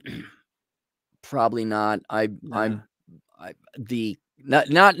 Probably not.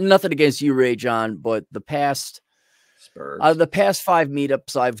 Nothing against you, Ray John, but the past the past 5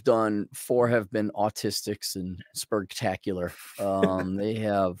 meetups I've done, 4 have been autistics and spectacular. They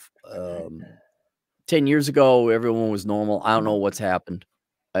have 10 years ago, everyone was normal. I don't know what's happened.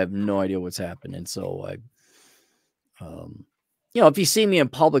 I have no idea what's happened. And so if you see me in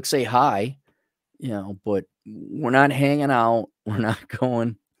public, say hi, but we're not hanging out. We're not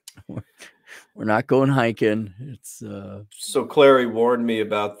going hiking. It's So Clary warned me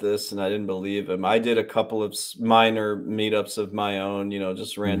about this and I didn't believe him. I did a couple of minor meetups of my own,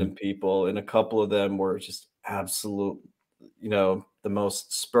 just random people, and a couple of them were just absolute, the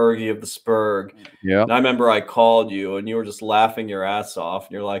most spurgy of the spurg. Yeah. And I remember I called you and you were just laughing your ass off.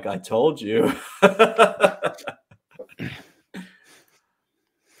 And you're like, I told you.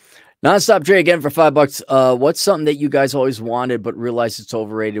 Nonstop Dre again for $5. What's something that you guys always wanted but realized it's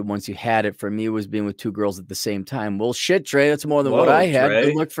overrated once you had it? For me, it was being with 2 girls at the same time. Well, shit, Dre, that's more than what I had. Dre.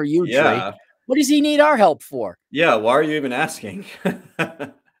 Good luck for you, Dre. What does he need our help for? Yeah, why are you even asking?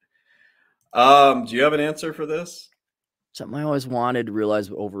 Do you have an answer for this? Something I always wanted to realize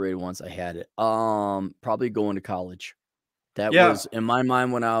overrated once I had it. Probably going to college. That Yeah. was in my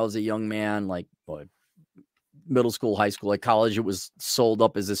mind when I was a young man, like boy, middle school, high school, like college, it was sold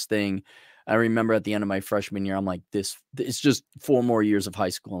up as this thing. I remember at the end of my freshman year, I'm like, this it's just 4 more years of high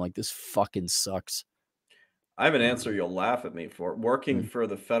school. I'm like, this fucking sucks. I have an answer you'll laugh at me for. Working Mm, for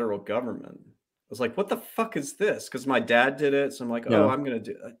the federal government. I was like, "What the fuck is this?" Because my dad did it, so I'm like, "Oh, yeah. I'm gonna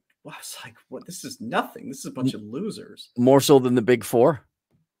do." I was like, "What? This is nothing. This is a bunch M of losers." More so than the big 4?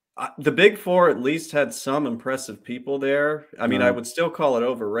 The Big Four at least had some impressive people there. I mean, I Right. would still call it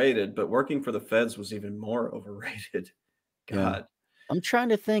overrated, but working for the feds was even more overrated. Yeah. God. I'm trying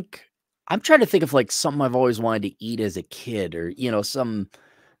to think I'm trying to think of, like, something I've always wanted to eat as a kid or, some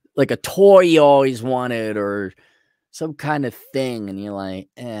like a toy you always wanted or some kind of thing, and you're like,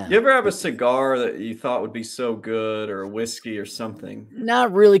 "Eh." You ever have a cigar that you thought would be so good or a whiskey or something?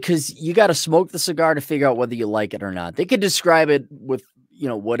 Not really, because you gotta smoke the cigar to figure out whether you like it or not. They could describe it with,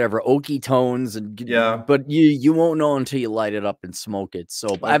 whatever, oaky tones and g Yeah. but you won't know until you light it up and smoke it,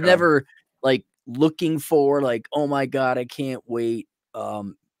 so but I've Okay. never, like, looking for, like, "Oh my god, I can't wait."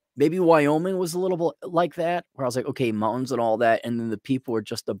 Maybe Wyoming was a little bit like that, where I was like, "Okay, mountains and all that," and then the people were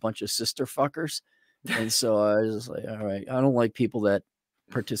just a bunch of sister fuckers, and so I was just like, "Alright, I don't like people that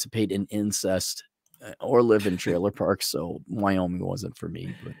participate in incest." Or live in trailer parks, so Wyoming wasn't for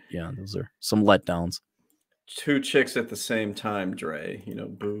me, but yeah, those are some letdowns. Two chicks at the same time, Dre,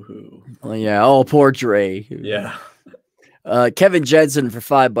 boo-hoo. Oh, yeah. Oh, poor Dre. Yeah. Kevin Jensen for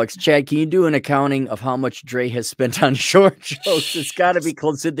 $5. Chad, can you do an accounting of how much Dre has spent on short jokes? It's gotta be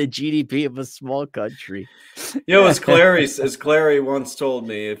close to the GDP of a small country. As Clary once told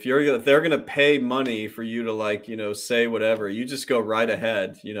me, if they're gonna pay money for you to say whatever, you just go right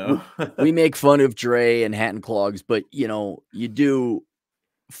ahead, you W know? We make fun of Dre and Hatton Clogs, but, you do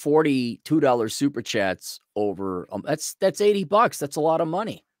 $42 super chats over, that's $80. That's a lot of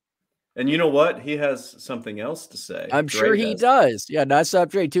money. And you know what? He has something else to say. I'm sure Dre he does. does. Yeah, not stop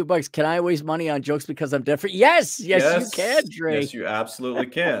Dre, $2. Can I waste money on jokes because I'm debt free? Yes, yes, you can, Yes. Dre. Yes, you absolutely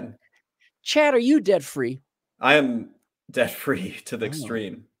can. Chad, are you debt free? I am debt free to the Oh,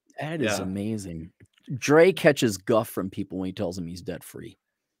 extreme. that is Yeah. amazing. Dre catches guff from people when he tells them he's debt free.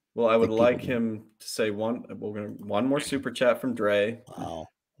 Well, I would Like people like don't. him to say one more super chat from Dre. Wow.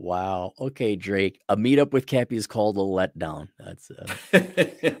 Wow. Okay, Drake. A meetup with Cappy is called a letdown. That's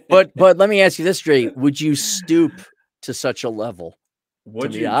but let me ask you this, Drake. Would you stoop to such a level to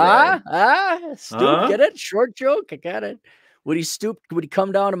Would me? you, Dre? Stoop, Huh? get it? Short joke. I got it. Would he stoop? Would he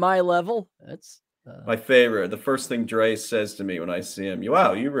come down to my level? That's My favorite. The first thing Dre says to me when I see him,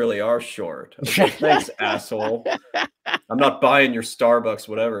 "Wow, you really are short." I was like, "Thanks, asshole. I'm not buying your Starbucks,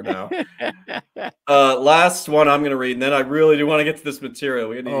 whatever now." Last one I'm gonna read, and then I really do want to get to this material.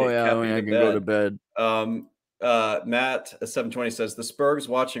 We need to Oh get yeah, I mean, Cappy I to can go to bed. bed. Um, Matt 720 says the Spurs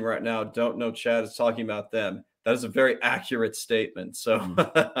watching right now don't know Chad is talking about them. That is a very accurate statement. So,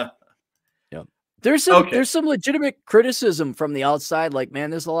 Mm. Yep. There's some okay, there's some legitimate criticism from the outside, like, man,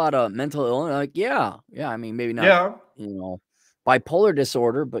 there's a lot of mental illness. Like, yeah, yeah. I mean, maybe not, yeah, you know, bipolar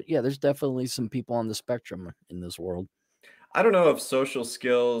disorder, but yeah, there's definitely some people on the spectrum in this world. I don't know if social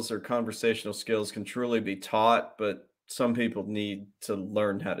skills or conversational skills can truly be taught, but some people need to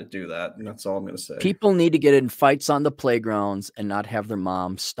learn how to do that, and that's all I'm gonna say. People need to get in fights on the playgrounds and not have their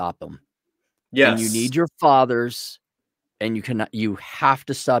moms stop them. And you Yes, need your fathers, and you have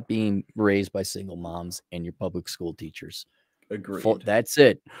to stop being raised by single moms and your public school teachers. agreed. That's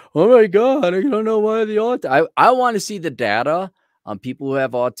it. Oh my god, I don't know why the I wanna see the data on people who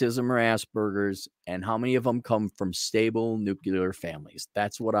have autism or Asperger's and how many of them come from stable nuclear families.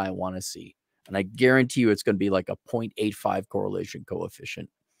 That's what I wanna see, and I guarantee you it's gonna be like a 0.85 correlation coefficient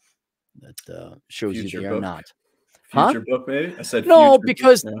that, shows you Future they are book, not. Huh? future book, maybe. I said No, future book.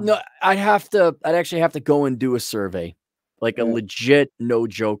 because Yeah. no, I'd actually have to go and do a survey, like a Yeah. legit no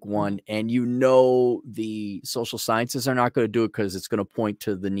joke one. And the social sciences are not going to do it because it's going to point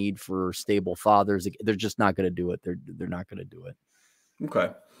to the need for stable fathers. They're just not going to do it. They're not going to do it.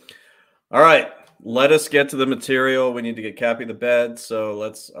 Okay. All right. Let us get to the material. We need to get Cappy to bed. So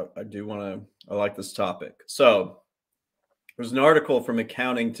I do want to, I like this topic. So there's an article from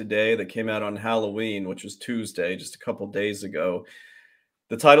Accounting Today that came out on Halloween, which was Tuesday, just a couple days ago.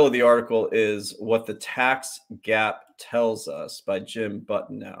 The title of the article is What the Tax Gap Tells Us by Jim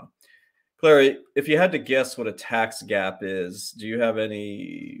Buttonow. Clary, if you had to guess what a tax gap is, do you have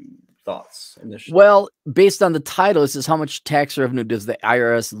any thoughts initially? Well, based on the title, it says how much tax revenue does the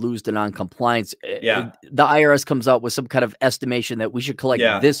IRS lose to non-compliance? Yeah. The IRS comes out with some kind of estimation that we should collect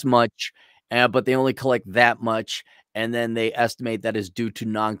Yeah. this much, but they only collect that much, and then they estimate that is due to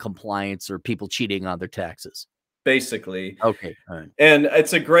non-compliance or people cheating on their taxes. basically. Okay. All right. And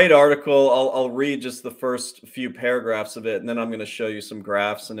it's a great article. I'll read just the first few paragraphs of it, and then I'm going to show you some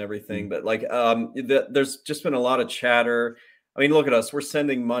graphs and everything. Mm. But like, there's just been a lot of chatter. I mean, look at us. We're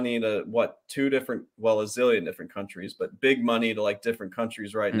sending money to what, a zillion different countries, but big money to like different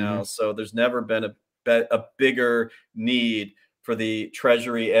countries right now. Mhm. So there's never been a bigger need for the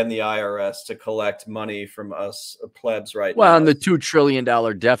Treasury and the IRS to collect money from us plebs right Well, now. on the $2 trillion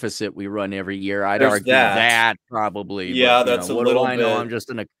deficit we run every year, I'd There's argue that. that probably, but Yeah, you know, that's a what do little I know?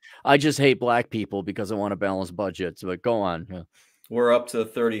 bit. I just hate black people because I want to balance budgets. But go on. Yeah. We're up to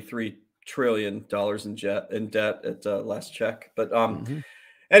 $33 trillion in debt at last check. But Mhm.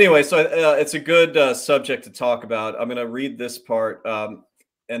 anyway, so it's a good subject to talk about. I'm going to read this part, and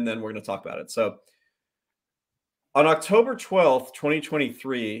then we're going to talk about it. So on October 12th,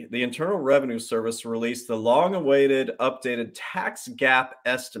 2023, the Internal Revenue Service released the long-awaited updated tax gap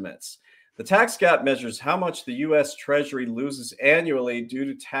estimates. The tax gap measures how much the U.S. Treasury loses annually due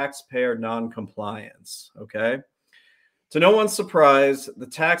to taxpayer non-compliance. Okay. To no one's surprise, the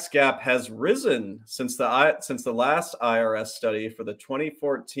tax gap has risen since the last IRS study for the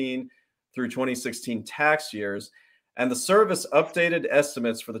 2014 through 2016 tax years, and the service updated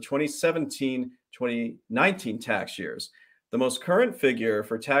estimates for the 2017-2019 tax years. The most current figure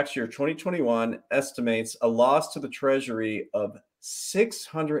for tax year 2021 estimates a loss to the Treasury of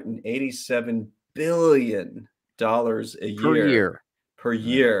 $687 billion a Per year year. per Right.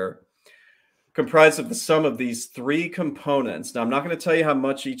 year, comprised of the sum of these three components. Now, I'm not going to tell you how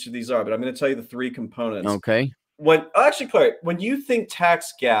much each of these are, but I'm going to tell you the three components. Okay. Clary, when you think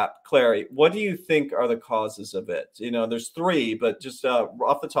tax gap, Clary, what do you think are the causes of it? You know, there's three, but just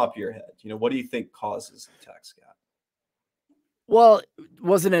off the top of your head, you know, what do you think causes the tax gap? Well,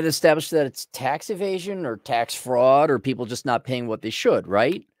 wasn't it established that it's tax evasion or tax fraud or people just not paying what they should,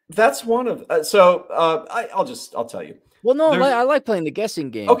 right? That's one of I'll tell you. Well, no, There's I like playing the guessing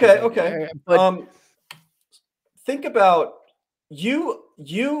game because okay. but Think about you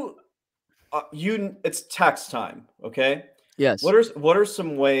it's tax time, okay? yes, What are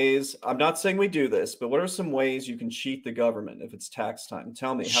some ways, I'm not saying we do this, but what are some ways you can cheat the government if it's tax time?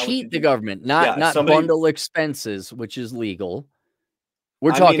 Tell me, how would you cheat the do that? government, not Yeah, if not somebody bundle expenses, which is legal.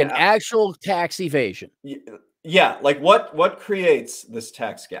 We're I mean, talking actual tax evasion. yeah, like what creates this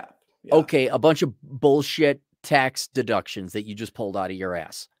tax gap? Yeah. Okay, a bunch of bullshit tax deductions that you just pulled out of your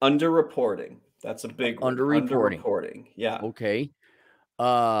ass. Underreporting. That's a big one. Underreporting. Underreporting. Yeah. Okay.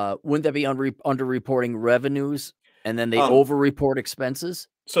 Wouldn't that be underreporting revenues and then they Um, overreport expenses?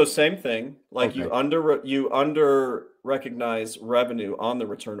 so same thing, like Okay. you under recognize revenue on the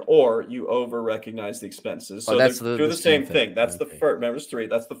return, or you over recognize the expenses. Oh, So that's they're do the the same same thing. thing. That's the Okay. first. Remember, three.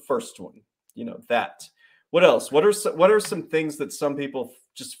 That's the first one. You know that. What else? What are some things that some people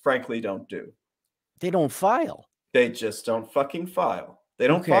just frankly don't do? They don't file. They just don't fucking file. They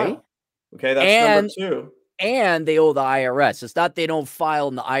don't Okay. file. Okay, that's number And two. they owe the IRS. It's not they don't file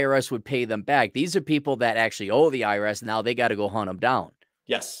and the IRS would pay them back. These are people that actually owe the IRS. Now they got to go hunt them down.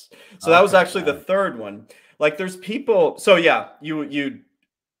 Yes. So that was Okay. actually All the right. third one. Like there's people. So yeah, you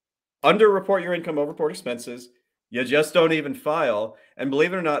underreport your income, overreport expenses. You just don't even file. And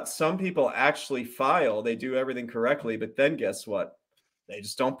believe it or not, some people actually file. They do everything correctly, but then guess what? They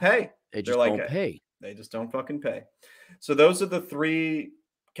just don't pay. They They're just like, don't pay. they just don't fucking pay. So those are the three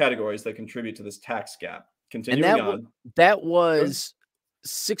categories that contribute to this tax gap. And Continuing on, that good. was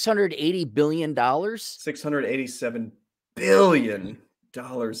 $680 billion. $687 billion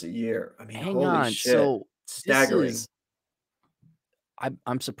a year. I mean, Hang holy on. shit. So this Staggering. is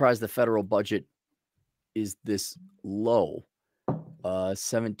I'm surprised the federal budget is this low.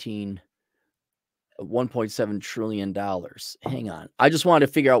 1.7 trillion dollars. Hang on. I just wanted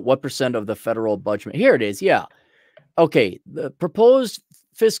to figure out what percent of the federal budget. Here it is. Yeah. Okay. The proposed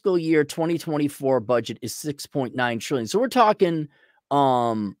fiscal year 2024 budget is 6.9 trillion. So we're talking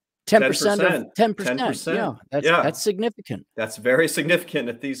 10% of 10%. 10%. Yeah, 10%. that's Yeah. significant. That's very significant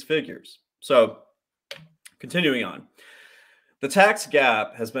at these figures. So, continuing on. The tax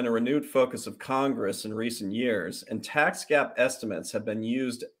gap has been a renewed focus of Congress in recent years, and tax gap estimates have been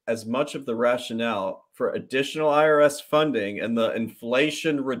used as much of the rationale for additional IRS funding in the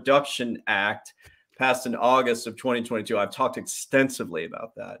Inflation Reduction Act passed in August of 2022. I've talked extensively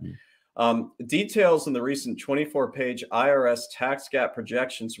about that. Mm. Details in the recent 24-page IRS tax gap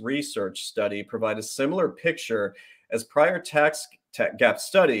projections research study provide a similar picture as prior tax gap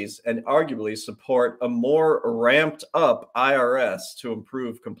studies and arguably support a more ramped up IRS to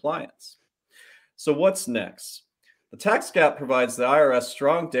improve compliance. So what's next? The tax gap provides the IRS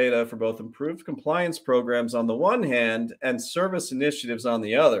strong data for both improved compliance programs on the one hand and service initiatives on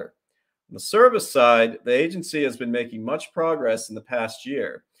the other. On the service side, the agency has been making much progress in the past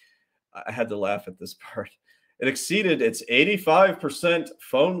year. I had to laugh at this part. It exceeded its 85%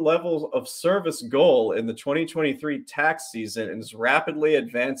 phone level of service goal in the 2023 tax season and is rapidly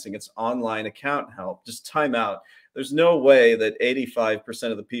advancing its online account help. Just time out. There's no way that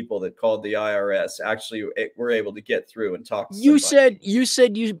 85% of the people that called the IRS actually were able to get through and talk to somebody. You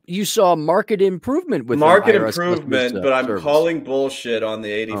said you saw market improvement with Market IRS customers improvement, but I'm service. calling bullshit on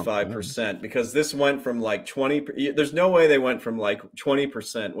the Oh, 85% because this went from like 20. There's no way they went from like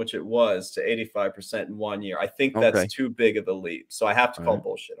 20%, which it was, to 85% in 1 year. I think that's okay. too big of a leap. So I have to call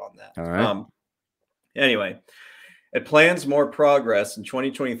bullshit on that. All right. Anyway, it plans more progress in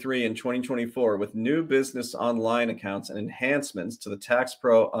 2023 and 2024 with new business online accounts and enhancements to the Tax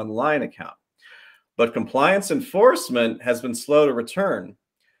Pro online account. But compliance enforcement has been slow to return.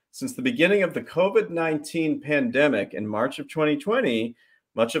 Since the beginning of the COVID-19 pandemic in March of 2020,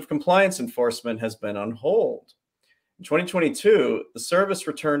 much of compliance enforcement has been on hold. In 2022, the service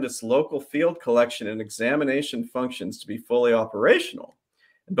returned its local field collection and examination functions to be fully operational.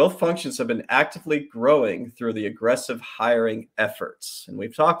 And both functions have been actively growing through the aggressive hiring efforts. And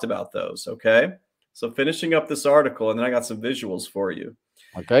we've talked about those, okay? So finishing up this article, and then I got some visuals for you.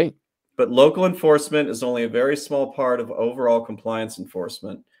 Okay. But local enforcement is only a very small part of overall compliance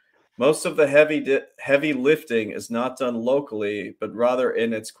enforcement. Most of the heavy lifting is not done locally, but rather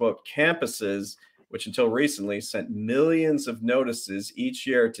in its, quote, campuses, which until recently sent millions of notices each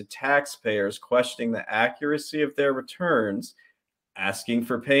year to taxpayers questioning the accuracy of their returns, asking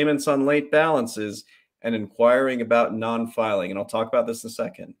for payments on late balances, and inquiring about non-filing. And I'll talk about this in a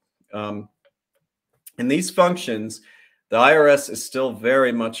second. In these functions, the IRS is still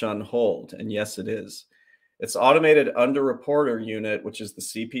very much on hold. And yes, it is. Its automated underreporter unit, which is the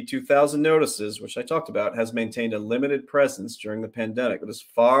CP2000 notices, which I talked about, has maintained a limited presence during the pandemic, but is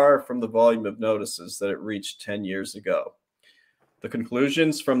far from the volume of notices that it reached 10 years ago. The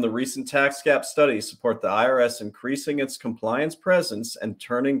conclusions from the recent tax gap study support the IRS increasing its compliance presence and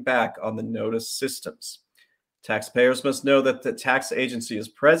turning back on the notice systems. Taxpayers must know that the tax agency is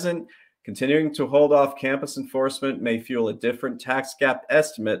present. Continuing to hold off campus enforcement may fuel a different tax gap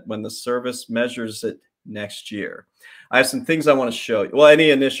estimate when the service measures it next year. I have some things I want to show you. Well,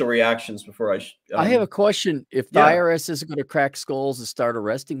 any initial reactions before I have a question. If the IRS isn't going to crack skulls and start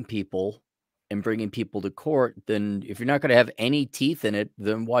arresting people and bringing people to court, then if you're not going to have any teeth in it,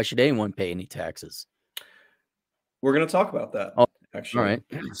 then why should anyone pay any taxes? We're going to talk about that. Oh, actually. All right.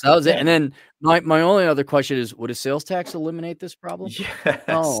 So that was it. And then my only other question is, would a sales tax eliminate this problem? Yes.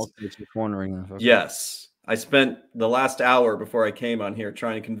 Oh, it's wondering. Okay. Yes. I spent the last hour before I came on here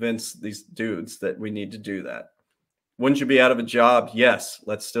trying to convince these dudes that we need to do that. Wouldn't you be out of a job? Yes.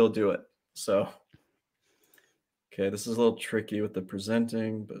 Let's still do it. So, okay, this is a little tricky with the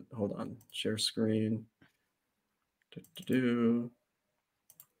presenting, but hold on. Share screen.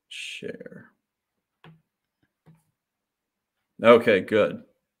 Share. Okay, good.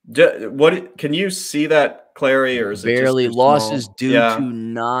 What can you see that, Clary, or is it barely just losses small? due to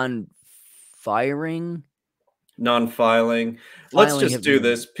non-filing? Non-filing. Let's just do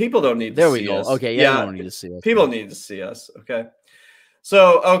this. People don't need to see us. Okay, yeah, you don't need to see us. People need to see us. Okay.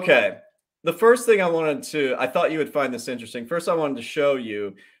 So, okay. The first thing I thought you would find this interesting. First, I wanted to show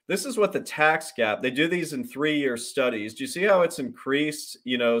you, this is what the tax gap, they do these in 3-year studies. Do you see how it's increased,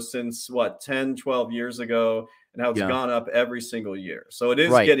 since what, 10, 12 years ago, and how it's gone up every single year? So it is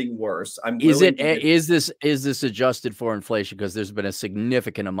getting worse. Is this adjusted for inflation? Because there's been a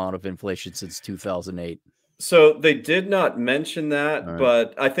significant amount of inflation since 2008. So they did not mention that,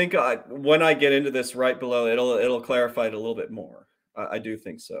 but I think when I get into this right below, it'll clarify it a little bit more. I do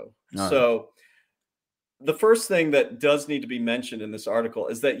think so. So the first thing that does need to be mentioned in this article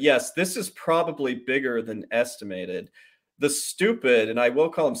is that, yes, this is probably bigger than estimated. The stupid, and I will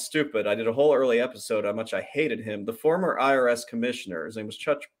call him stupid, I did a whole early episode on how much I hated him, the former IRS commissioner, his name was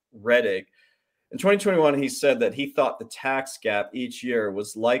Chuck Reddick. In 2021, he said that he thought the tax gap each year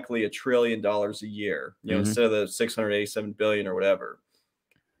was likely $1 trillion a year, instead of the $687 billion or whatever.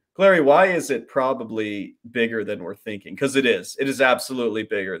 Clary, why is it probably bigger than we're thinking? Because it is. It is absolutely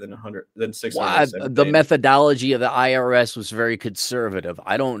bigger than 687 billion. The methodology of the IRS was very conservative.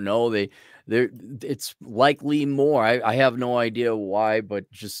 I don't know. It's likely more. I have no idea why, but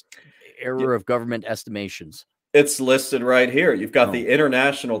just error of government estimations. It's listed right here. You've got the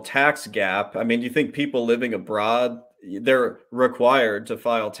international tax gap. I mean, do you think people living abroad, they're required to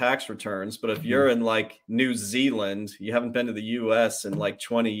file tax returns? But if you're in like New Zealand, you haven't been to the US in like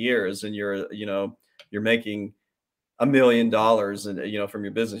 20 years, and you're making $1 million and from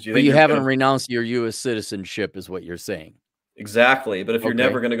your business. But you haven't renounced your US citizenship is what you're saying. Exactly. But if you're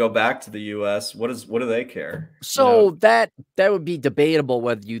never Okay. going to go back to the US, what do they care? You know? So that would be debatable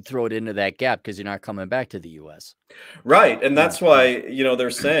whether you throw it into that gap because you're not coming back to the US. Right. And Yeah, that's yeah. why,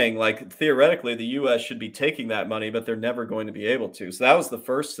 they're saying like theoretically the US should be taking that money, but they're never going to be able to. So that was the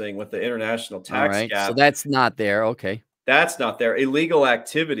first thing with the international All tax right. So gap. that's not there. Okay. That's not there. Illegal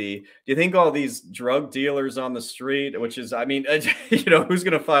activity. Do you think all these drug dealers on the street, which is, I mean, who's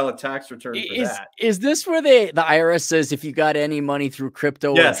going to file a tax return for Is that? is this where the IRS says if you got any money through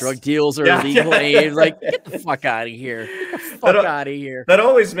crypto or drug Yes. deals or Yeah. illegal aid, like Yeah. get the fuck out of here. Get the That fuck out of here. that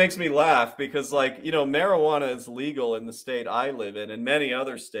always makes me laugh because, like, marijuana is legal in the state I live in and many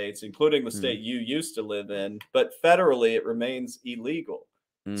other states, including the Mm, state you used to live in, but federally it remains illegal.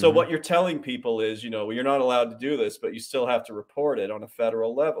 So mhm. what you're telling people is, you're not allowed to do this, but you still have to report it on a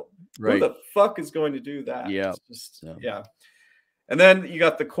federal level. Who Right. the fuck is going to do that? Yeah. It's just, Yeah. yeah. And then you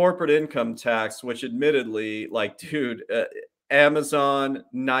got the corporate income tax, which admittedly, like, dude, Amazon,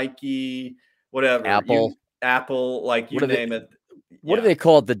 Nike, whatever, Apple. Apple, like What you are they name it. what are Yeah. they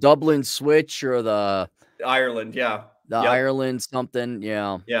called? The Dublin switch or Ireland, yeah. the Yep. Ireland something?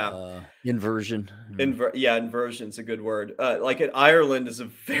 Yeah. Yeah. Inversion. Mm. Inversion's a good word. Like, Ireland is a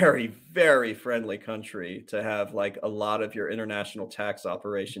very, very friendly country to have, like, a lot of your international tax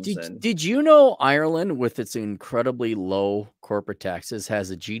operations Did in. did you know Ireland, with its incredibly low corporate taxes,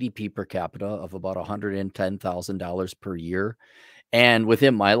 has a GDP per capita of about $110,000 per year? And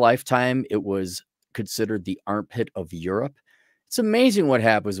within my lifetime, it was considered the armpit of Europe. It's amazing what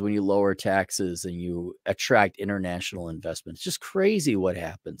happens when you lower taxes and you attract international investment. It's just crazy what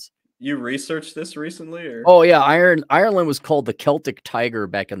happens. You researched this recently or? Oh yeah, Ireland was called the Celtic Tiger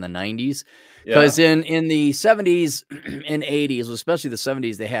back in the 90s because Yeah. in the 70s and 80s, especially the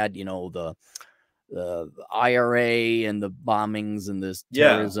 70s, they had, the IRA and the bombings and this Yeah.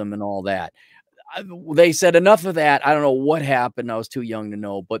 terrorism and all that. They said enough of that. I don't know what happened. I was too young to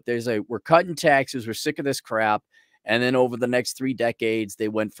know, but we're cutting taxes. We're sick of this crap. And then over the next 3 decades, they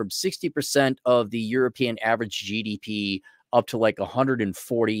went from 60% of the European average GDP up to like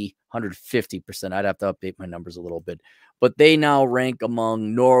 140, 150%. I'd have to update my numbers a little bit, but they now rank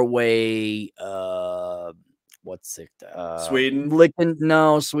among Norway, what's it? Sweden?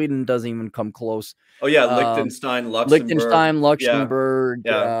 No, Sweden doesn't even come close. Oh, yeah, Um, Liechtenstein, Luxembourg. Liechtenstein, Yeah. Luxembourg,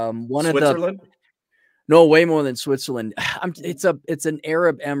 Yeah. one of the Switzerland? no, way more than Switzerland. It's an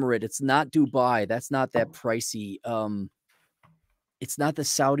Arab emirate. It's not Dubai. That's not that pricey. It's not the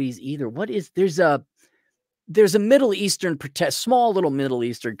Saudis either. What is there's a Middle Eastern small little Middle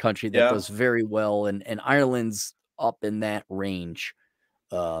Eastern country that Yeah. does very well, and Ireland's up in that range.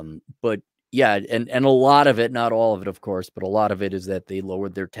 But yeah, and a lot of it, not all of it, of course, but a lot of it is that they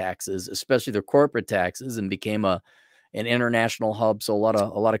lowered their taxes, especially their corporate taxes, and became an international hub. So a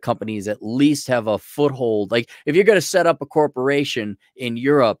lot of companies at least have a foothold. Like if you're going to set up a corporation in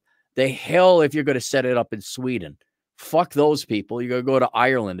Europe, the hell if you're going to set it up in Sweden. Fuck those people. You're going to go to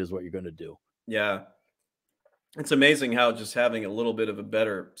Ireland is what you're going to do. Yeah. It's amazing how just having a little bit of a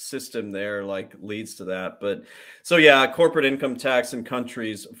better system there, like, leads to that. But so, yeah, corporate income tax in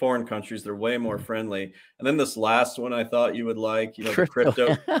foreign countries, they're way more friendly. And then this last one I thought you would like, the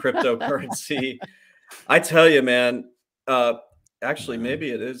Crypto. cryptocurrency. I tell you, man, uh, actually, No. maybe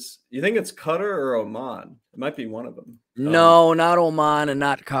it is. You think it's Qatar or Oman? It might be one of them. No, not Oman and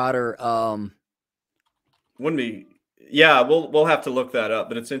not Qatar. Wouldn't be. Yeah, we'll have to look that up,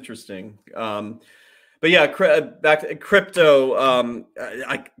 but it's interesting. But yeah, back to crypto.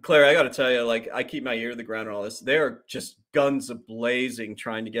 Claire, I got to tell you, like, I keep my ear to the ground on all this. They are just guns a blazing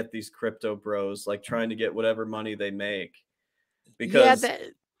trying to get these crypto bros, like, trying to get whatever money they make Yeah, because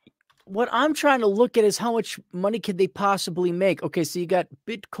what I'm trying to look at is how much money could they possibly make. Okay, so you got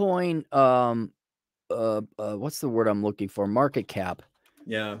Bitcoin, what's the word I'm looking for? Market cap.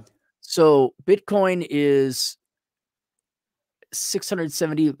 yeah, So Bitcoin is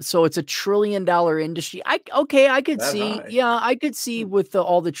 670. So it's $1 trillion industry. I could that see. high. Yeah, I could see Hmm. with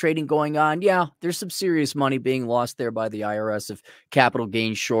all the trading going on. Yeah, there's some serious money being lost there by the IRS if capital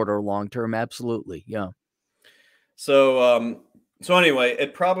gains short or long term. Absolutely. Yeah. So anyway,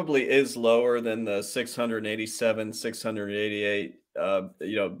 it probably is lower than the 687, 688,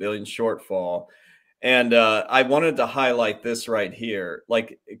 billion shortfall. And I wanted to highlight this right here.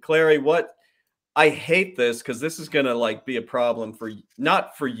 Like, Clary, what I hate this because this is gonna, like, be a problem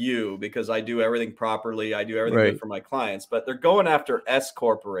not for you because I do everything properly, I do everything good Right. for my clients, but they're going after S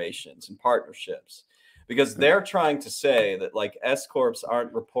corporations and partnerships because Right. they're trying to say that, like, S corps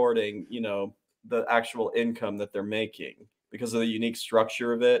aren't reporting, the actual income that they're making because of the unique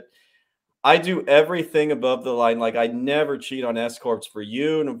structure of it. I do everything above the line. Like I never cheat on S corps for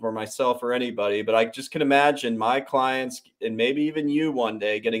you and for myself or anybody, but I just can imagine my clients and maybe even you one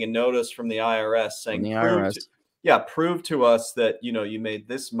day getting a notice from the IRS from saying, the IRS. yeah, prove to us that, you made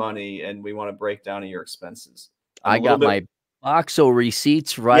this money and we want to break down your expenses. I'm I a little got bit, my Boxo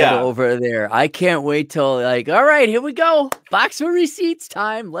receipts right yeah, over there. I can't wait till like, all right, here we go. Boxo receipts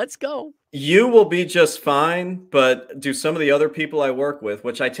time. Let's go. you will be just fine, but do some of the other people I work with,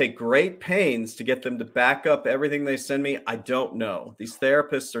 which I take great pains to get them to back up everything they send me, I don't know. These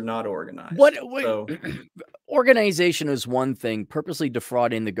therapists are not What, organized. what So, organization is one thing, purposely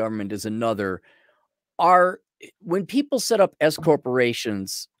defrauding the government is another. Are when people set up S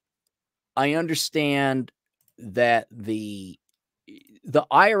corporations, I understand that the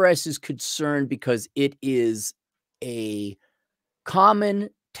IRS is concerned because it is a common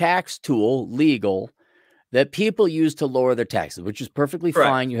tax tool, legal, that people use to lower their taxes, which is perfectly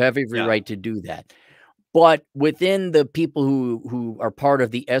fine. correct. You have every Yeah. right to do that. But within the people who are part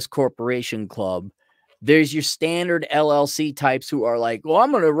of the S corporation club, there's your standard LLC types who are like, "Well,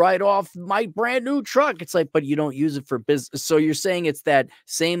 I'm going to write off my brand new truck." It's like, but you don't use it for business. So you're saying it's that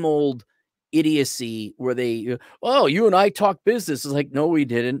same old idiocy where they, "Oh, you and I talk business." It's like, "No, we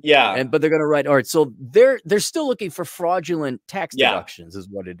didn't." Yeah. And but they're going to write, all right. So they're still looking for fraudulent tax Yeah. deductions, is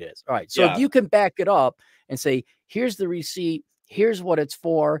what it is. All right. So if Yeah. you can back it up and say, "Here's the receipt. Here's what it's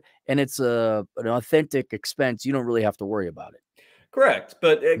for," and it's an authentic expense, you don't really have to worry about it. Correct.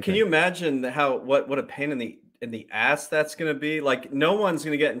 But can Okay. you imagine how what a pain in the ass that's going to be? Like no one's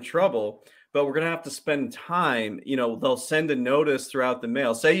going to get in trouble, but we're going to have to spend time. They'll send a notice throughout the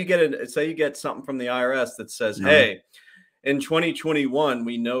mail. Say you get something from the IRS that says, Mhm. "Hey, in 2021,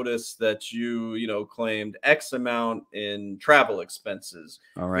 we noticed that you claimed X amount in travel expenses.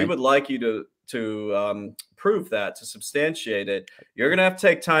 All We right. would like you to prove that to substantiate it. You're gonna have to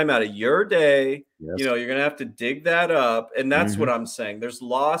take time out of your day. Yes. You're gonna have to dig that up, and that's what Mhm. I'm saying. There's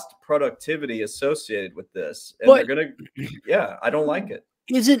lost productivity associated with this, and they're But gonna, yeah, I don't like it.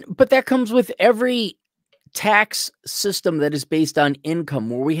 isn't but that comes with every tax system that is based on income,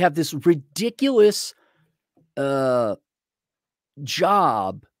 where we have this ridiculous, uh,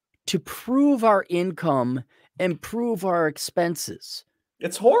 job to prove our income and prove our expenses.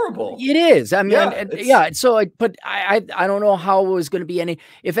 It's horrible. It is. I mean, Yeah, and it's yeah, so but I don't know how it was gonna be any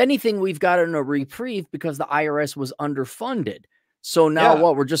if anything, we've gotten a reprieve because the IRS was underfunded. So now yeah.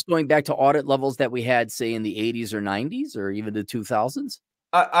 what? We're just going back to audit levels that we had, say, in the '80s or '90s or even the 2000s?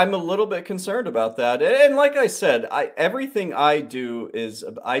 I'm a little bit concerned about that. And like I said, everything I do is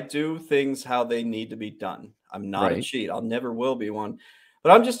I do things how they need to be done. I'm not a Right. cheat. I'll never will be one.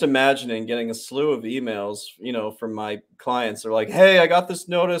 But I'm just imagining getting a slew of emails, from my clients. They're like, "Hey, I got this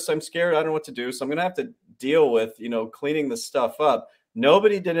notice. I'm scared. I don't know what to do. So I'm going to have to deal with, cleaning this stuff up."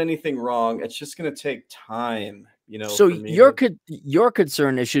 Nobody did anything wrong. It's just going to take time, So for me to. your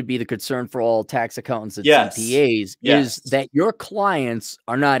concern, it should be the concern for all tax accountants and Yes. CPAs, is Yes. that your clients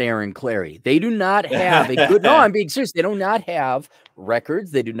are not Aaron Clary. They do not have a good no, I'm being serious. They do not have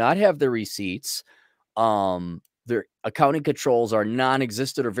records. They do not have the receipts. Their accounting controls are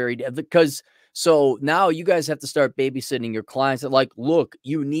non-existent or very because so now you guys have to start babysitting your clients that like, look,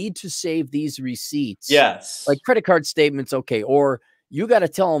 you need to save these receipts. Like Yes. credit card statements, okay, or you got to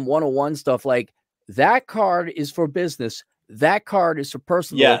tell them 101 stuff like that card is for business, that card is for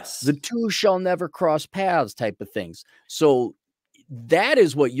personal, Yes. the two shall never cross paths type of things. So that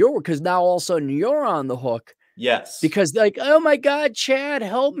is what you're because now all of a sudden you're on the hook Yes. because they're like, "Oh my god, Chad,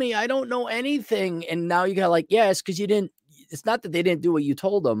 help me. I don't know anything." And now you got like, "Yes, because you didn't." It's not that they didn't do what you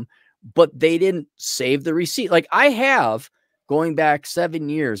told them, but they didn't save the receipt. Like I have going back 7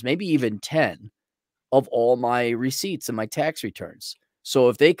 years, maybe even 10 of all my receipts and my tax returns. So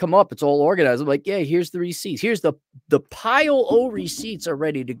if they come up, it's all organized. I'm like, "Yeah, here's the receipts. Here's the pile of receipts are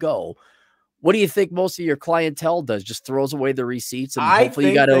ready to go." What do you think most of your clientele does? Just throws away the receipts and I hopefully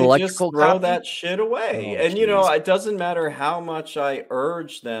you think got an they just electrical throw copy? that shit away. Oh, And, jeez. it doesn't matter how much I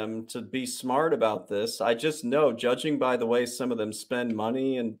urge them to be smart about this. I just know, judging by the way some of them spend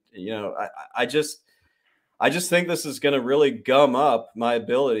money, and, I just think this is going to really gum up my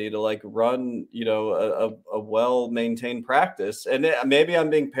ability to like run, a well maintained practice. And maybe I'm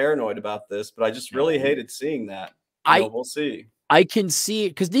being paranoid about this, but I just really No. hated seeing that. I We'll see. I can see it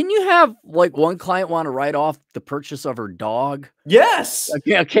because didn't you have like one client want to write off the purchase of her dog? Yes.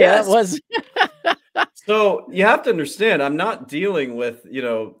 Okay, that Yes. was So you have to understand, I'm not dealing with,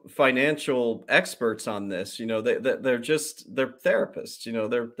 financial experts on this. They're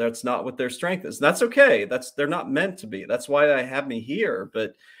therapists. That's not what their strength is. And that's okay. They're not meant to be. That's why they have me here.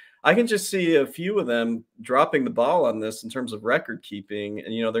 But I can just see a few of them dropping the ball on this in terms of record keeping. And,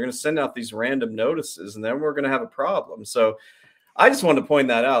 they're going to send out these random notices and then we're going to have a problem. So I just wanted to point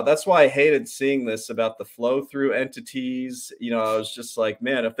that out. That's why I hated seeing this about the flow through entities. I was just like,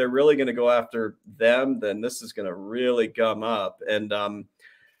 man, if they're really going to go after them, then this is going to really gum up. And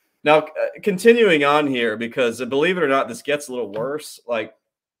now continuing on here, because believe it or not, this gets a little worse. Like,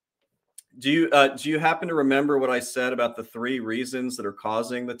 do you happen to remember what I said about the 3 reasons that are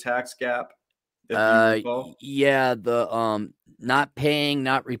causing the tax gap? If you recall? Yeah, the not paying,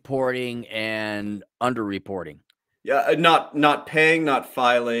 not reporting, and underreporting. Yeah, not paying, not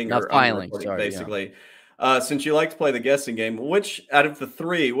filing, Not or filing, underreporting, sorry, yeah. basically. Since you like to play the guessing game, which out of the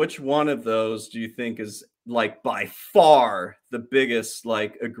 3, which one of those do you think is like by far the biggest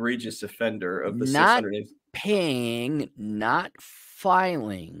like egregious offender of the Not 600 paying, not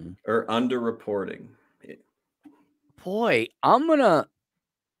filing. or underreporting? Boy, I'm gonna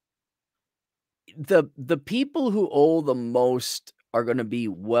the people who owe the most are gonna be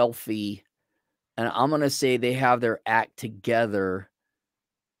wealthy, and I'm gonna say they have their act together.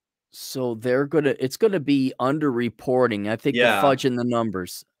 So it's gonna be underreporting. I think they're Yeah. fudging the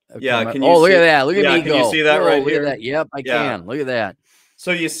numbers. Okay, Yeah, can you oh, look at see that. Look at yeah, me can you go. see that Whoa, right look at here? that. Yep, I Yeah. can. Look at that.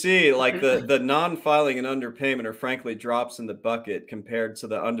 So you see, like the non-filing and underpayment are frankly drops in the bucket compared to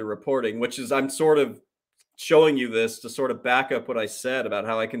the underreporting, which is I'm sort of showing you this to sort of back up what I said about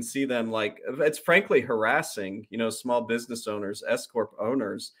how I can see them like it's frankly harassing, small business owners, S corp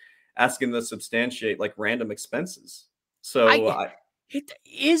owners, asking them to substantiate like random expenses. So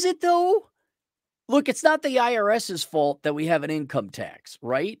Is it though? Look, it's not the IRS's fault that we have an income tax,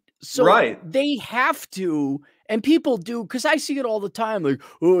 right? So right. they have to, and people do, because I see it all the time. Like,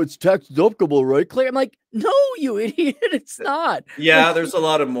 oh, it's tax deductible, right, Claire? I'm like, no, you idiot, it's not. Like, Yeah, there's a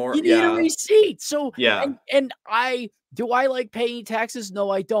lot of more. you need a Yeah. receipt. So, Yeah. and I like paying taxes?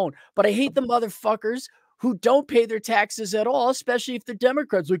 No, I don't. But I hate the motherfuckers who don't pay their taxes at all, especially if they're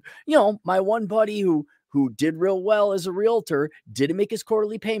Democrats. Like, my one buddy who did real well as a realtor, didn't make his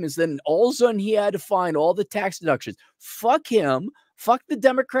quarterly payments. Then all of a sudden he had to find all the tax deductions. Fuck him. Fuck the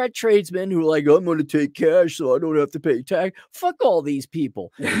Democrat tradesmen who are like, I'm going to take cash so I don't have to pay tax. Fuck all these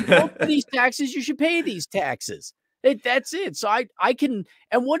people. You don't pay these taxes, you should pay these taxes. That's it. So I can,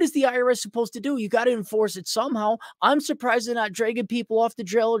 and what is the IRS supposed to do? You got to enforce it somehow. I'm surprised they're not dragging people off the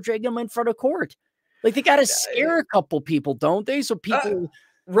jail or dragging them in front of court. Like they got to scare a couple people, don't they? So people.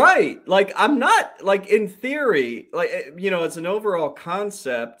 Right. Like I'm not like in theory, like it's an overall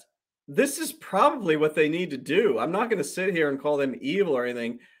concept. This is probably what they need to do. I'm not going to sit here and call them evil or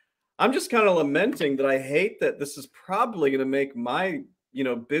anything. I'm just kind of lamenting that I hate that this is probably going to make my,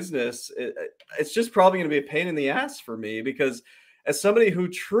 business. It's just probably going to be a pain in the ass for me because as somebody who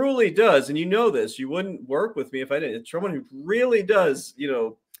truly does, and this, you wouldn't work with me if I didn't. It's someone who really does,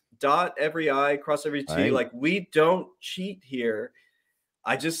 dot every I, cross every T. Right. Like we don't cheat here.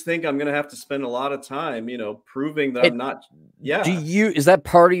 I just think I'm going to have to spend a lot of time, proving that I'm not. Yeah. Is that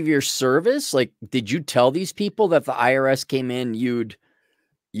part of your service? Like, did you tell these people that the IRS came in, you'd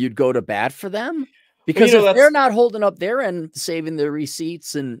go to bat for them? Because if they're not holding up their end, saving their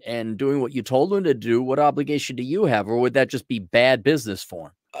receipts and doing what you told them to do, what obligation do you have? Or would that just be bad business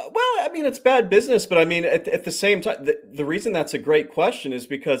form? Well, I mean, it's bad business, but I mean, at the same time, the reason that's a great question is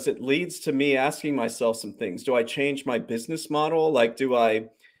because it leads to me asking myself some things. Do I change my business model? Like, do I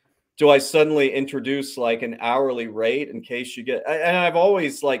suddenly introduce like an hourly rate in case you get, and I've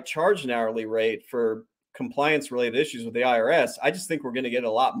always like charged an hourly rate for compliance related issues with the IRS. I just think we're going to get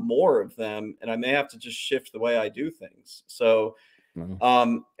a lot more of them and I may have to just shift the way I do things. So,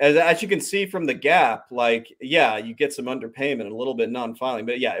 as you can see from the gap, like, yeah, you get some underpayment, a little bit non-filing,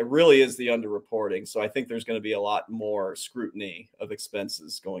 but yeah, it really is the underreporting. So I think there's going to be a lot more scrutiny of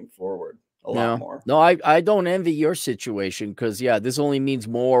expenses going forward. A lot more. No, I don't envy your situation because yeah, this only means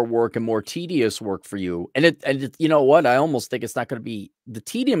more work and more tedious work for you. And it, you know what? I almost think it's not going to be the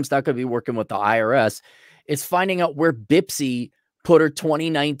tedium's not going to be working with the IRS. It's finding out where Bipsy put her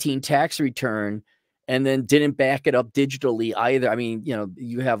 2019 tax return and then didn't back it up digitally either. I mean,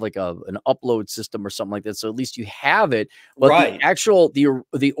 you have like an upload system or something like that, so at least you have it. But right. the actual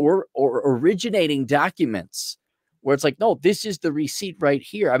or originating documents, where it's like, no, this is the receipt right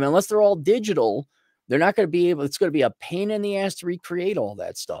here. I mean, unless they're all digital, they're not going to be able. It's going to be a pain in the ass to recreate all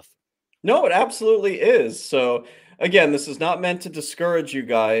that stuff. No, it absolutely is. So again, this is not meant to discourage you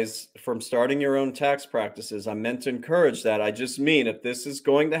guys from starting your own tax practices. I'm meant to encourage that. I just mean if this is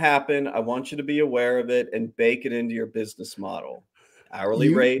going to happen, I want you to be aware of it and bake it into your business model.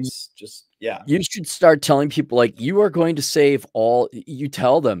 Hourly rates, yeah. You should start telling people like you are going to save you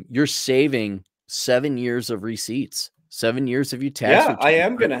tell them you're saving 7 years of receipts. 7 years of your tax Yeah, I return.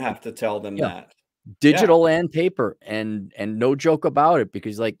 am gonna have to tell them Yeah. that. Yeah. Digital and paper, and no joke about it,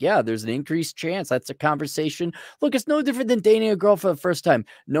 because like, yeah, there's an increased chance. That's a conversation. Look, it's no different than dating a girl for the first time.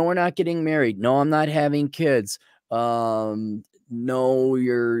 No, we're not getting married. No, I'm not having kids. No,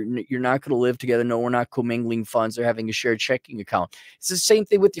 you're not going to live together. No, we're not commingling funds or having a shared checking account. It's the same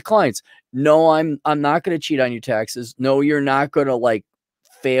thing with your clients. No, I'm not going to cheat on your taxes. No, you're not going to like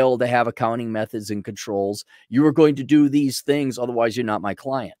fail to have accounting methods and controls. You are going to do these things, otherwise you're not my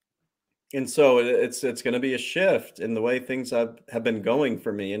client. And so it's going to be a shift in the way things have been going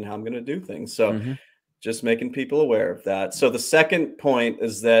for me and how I'm going to do things. So Mhm. just making people aware of that. So the second point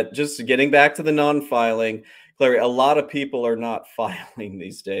is that, just getting back to the non-filing, Clary, a lot of people are not filing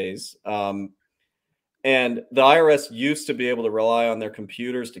these days. And the IRS used to be able to rely on their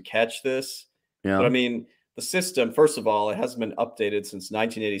computers to catch this. But I Yeah. mean, the system, first of all, it hasn't been updated since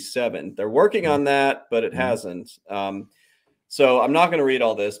 1987. They're working on that, but it Mhm. hasn't. So I'm not going to read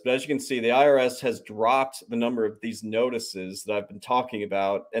all this, but as you can see, the IRS has dropped the number of these notices that I've been talking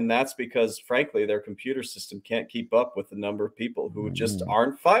about. And that's because, frankly, their computer system can't keep up with the number of people who just Mhm.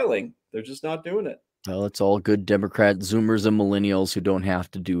 aren't filing. They're just not doing it. Well, it's all good Democrat Zoomers and millennials who don't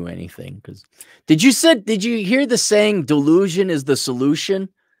have to do anything. Because did you hear the saying delusion is the solution?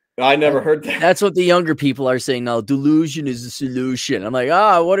 I That never heard that. that's what the younger people are saying now. Delusion is the solution. I'm like,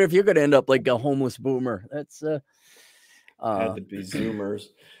 I wonder if you're gonna end up like a homeless boomer. That's Had uh to be Zoomers.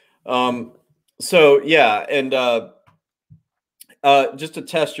 Um, so yeah, and just to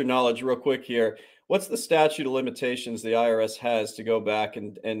test your knowledge real quick here, what's the statute of limitations the IRS has to go back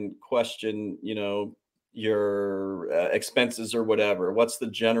and question, your expenses or whatever? What's the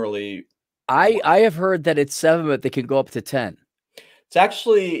generally? I have heard that it's 7, but they can go up to 10. It's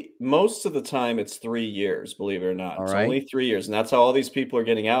actually, most of the time it's 3 years, believe it or not. All It's right. only 3 years, and that's how all these people are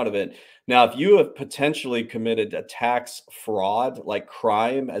getting out of it. Now, if you have potentially committed a tax fraud, like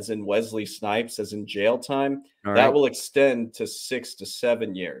crime, as in Wesley Snipes, as in jail time, All that right. will extend to 6 to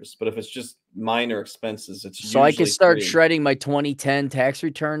 7 years. But if it's just minor expenses, it's So I can usually start 3. shredding my 2010 tax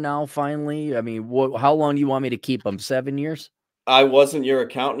return now finally. I mean, how long do you want me to keep them? 7 years? I wasn't your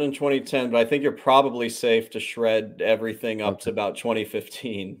accountant in 2010, but I think you're probably safe to shred everything up to Okay. about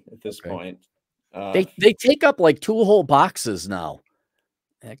 2015 at this Okay. point. Uh, They take up like 2 whole boxes now.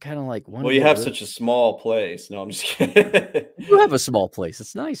 I kinda like want well, to you get have rid of. such a small place. No, I'm just kidding. You have a small place.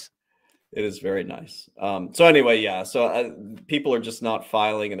 It's nice. It is very nice. So anyway, yeah. So people are just not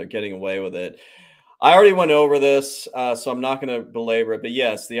filing and they're getting away with it. I already went over this, so I'm not going to belabor it. But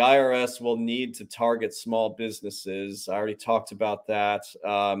yes, the IRS will need to target small businesses. I already talked about that.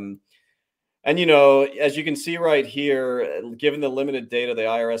 And as you can see right here, given the limited data the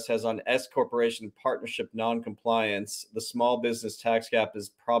IRS has on S corporation partnership non-compliance, the small business tax gap is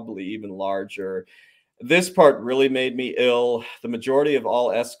probably even larger. This part really made me ill. The majority of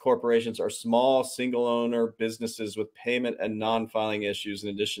all S corporations are small, single owner businesses with payment and non filing issues, in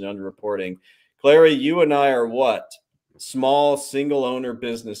addition to underreporting. Clary, you and I are what? Small, single owner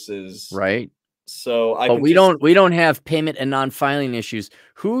businesses. Right? So I But can just, we don't have payment and non-filing issues.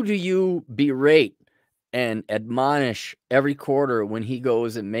 Who do you berate and admonish every quarter when he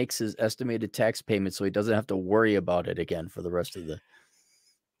goes and makes his estimated tax payment so he doesn't have to worry about it again for the rest of the.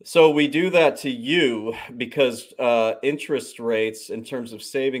 so we do that to you because interest rates in terms of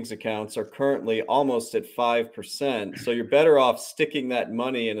savings accounts are currently almost at 5%. So you're better off sticking that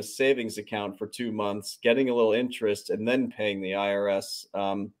money in a savings account for 2 months, getting a little interest, and then paying the IRS.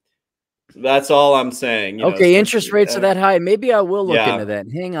 That's all I'm saying, Okay, interest especially, rates are that high. Maybe I will look into yeah. that.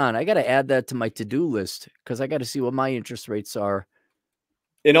 Hang on, I gotta add that to my to-do list because I gotta see what my interest rates are.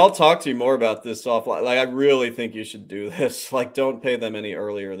 And I'll talk to you more about this offline. Like, I really think you should do this. Like, don't pay them any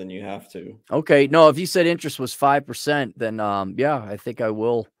earlier than you have to. Okay, no, if you said interest was 5%, then yeah, I think I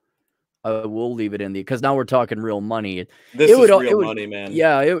will leave it in the because now we're talking real money. This is It real would money, man.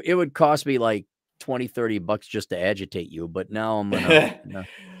 yeah, it would cost me like 20, $30 just to agitate you, but now I'm gonna no.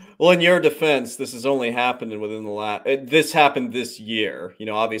 Well, in your defense, this has only happened within the last. This happened this year.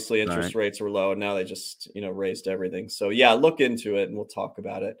 Obviously Alright, interest rates were low, and now they just raised everything. So yeah, look into it, and we'll talk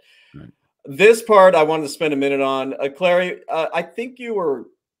about it. right. This part I wanted to spend a minute on. Clary, I think you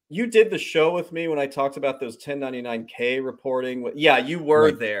did the show with me when I talked about those 1099K reporting. Yeah, you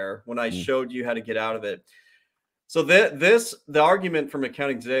were Right. there when I Mm, showed you how to get out of it. So the argument from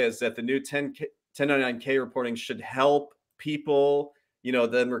Accounting Today is that the new 1099K reporting should help people,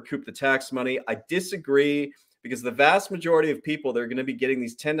 then recoup the tax money. I disagree, because the vast majority of people that are going to be getting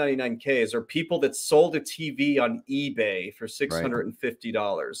these 1099Ks are people that sold a TV on eBay for right.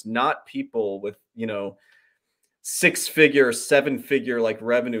 $650, not people with, six-figure, seven-figure like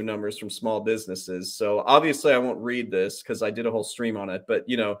revenue numbers from small businesses. So obviously I won't read this because I did a whole stream on it. But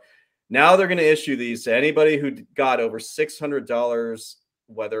now they're going to issue these to anybody who got over $600,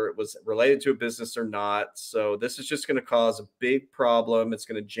 whether it was related to a business or not. So this is just going to cause a big problem. It's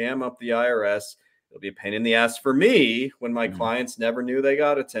going to jam up the IRS. It'll be a pain in the ass for me when my clients never knew they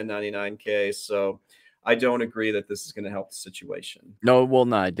got a 1099-K. So I don't agree that this is going to help the situation. No, it will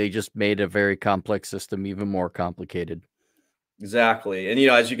not. They just made a very complex system even more complicated. Exactly. And,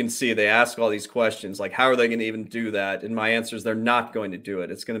 as you can see, they ask all these questions like, how are they going to even do that? And my answer is they're not going to do it.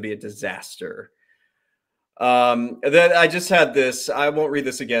 It's going to be a disaster. Then I just had this, I won't read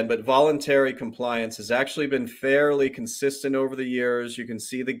this again, but voluntary compliance has actually been fairly consistent over the years. You can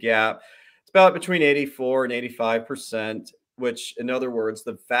see the gap. It's about between 84 and 85%, which, in other words,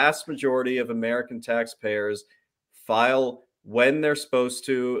 the vast majority of American taxpayers file when they're supposed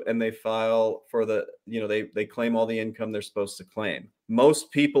to, and they file for they claim all the income they're supposed to claim.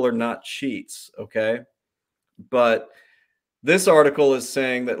 Most people are not cheats, okay? But this article is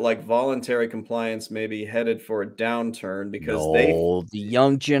saying that like voluntary compliance may be headed for a downturn because the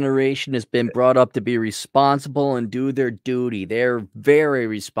young generation has been brought up to be responsible and do their duty. They're very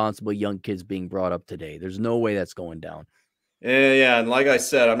responsible young kids being brought up today. There's no way that's going down. Yeah, and like I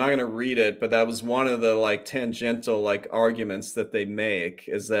said, I'm not going to read it, but that was one of the like tangential like arguments that they make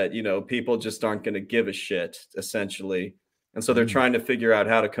is that, people just aren't going to give a shit essentially. And so they're trying to figure out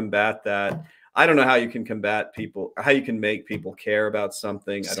how to combat that. I don't know how you can combat people, how you can make people care about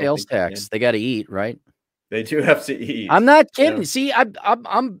something. I don't Sales think tax. They got to eat, right? They do have to eat. I'm not kidding. See,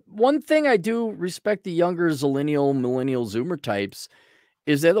 I'm one thing I do respect the younger millennial Zoomer types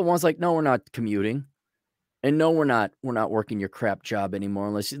is they're the ones like, no, we're not commuting. And no, we're not working your crap job anymore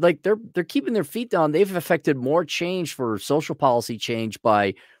unless like they're keeping their feet down. They've affected more change for social policy change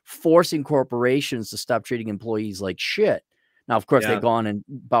by forcing corporations to stop treating employees like shit. Now, of course, they've gone and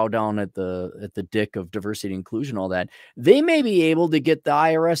bow down at the dick of diversity and inclusion, all that. They may be able to get the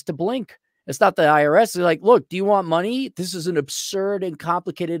IRS to blink. It's not the IRS. They're like, look, do you want money? This is an absurd and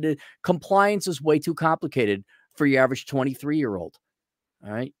complicated. Compliance is way too complicated for your average 23-year-old.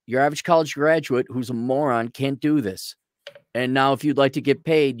 All right. Your average college graduate who's a moron can't do this. And now if you'd like to get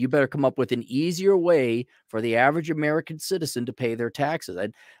paid, you better come up with an easier way for the average American citizen to pay their taxes.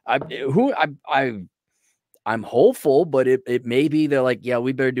 I'm hopeful, but it may be they're like, yeah,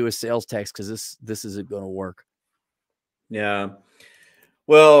 we better do a sales tax because this isn't going to work. Yeah.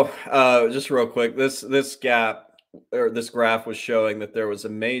 Well, just real quick, this gap or this graph was showing that there was a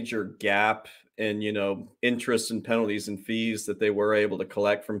major gap in, interest and penalties and fees that they were able to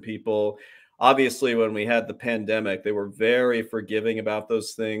collect from people. Obviously, when we had the pandemic, they were very forgiving about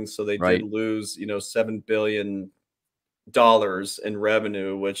those things. So they did lose, $7 billion in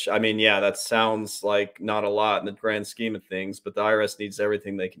revenue, which I mean, yeah, that sounds like not a lot in the grand scheme of things, but the IRS needs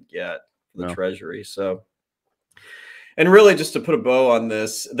everything they can get for the Treasury. So, and really, just to put a bow on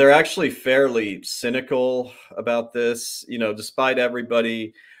this, they're actually fairly cynical about this.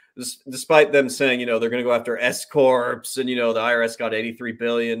 Despite them saying, they're going to go after S corps, and the IRS got 83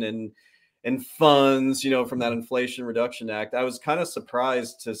 billion in funds, from that Inflation Reduction Act. I was kind of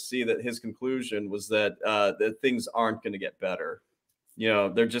surprised to see that his conclusion was that that things aren't going to get better.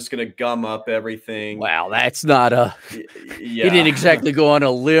 They're just going to gum up everything. Wow, that's not a. He didn't exactly go on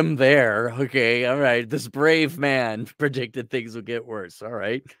a limb there. Okay, all right. This brave man predicted things would get worse. All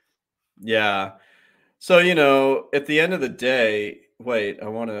right. Yeah. So at the end of the day, wait,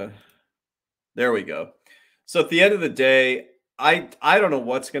 there we go. So at the end of the day, I don't know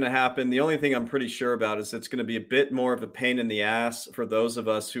what's going to happen. The only thing I'm pretty sure about is it's going to be a bit more of a pain in the ass for those of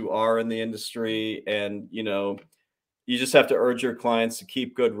us who are in the industry. And, you just have to urge your clients to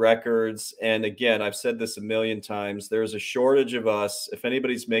keep good records. And again, I've said this a million times. There's a shortage of us. If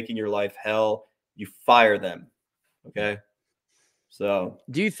anybody's making your life hell, you fire them. Okay. So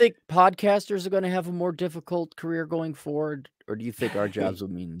do you think podcasters are going to have a more difficult career going forward? Or do you think our jobs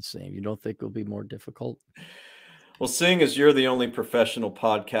will mean the same? You don't think it'll be more difficult? Well, seeing as you're the only professional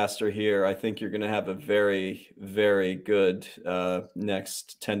podcaster here, I think you're going to have a very, very good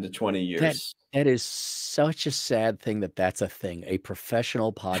next 10 to 20 years. That is such a sad thing that's a thing, a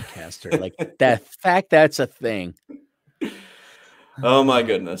professional podcaster. Like that fact that's a thing. Oh my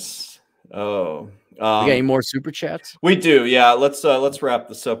goodness. Oh. We got any more super chats? We do. Yeah, let's wrap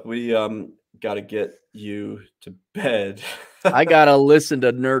this up. We got to get you to bed. I got to listen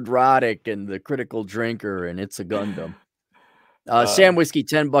to Nerdrotic and The Critical Drinker and It's a Gundam. Sam Whiskey,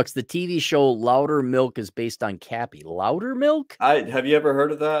 $10. The TV show Louder Milk is based on Cappy. Louder Milk? Have you ever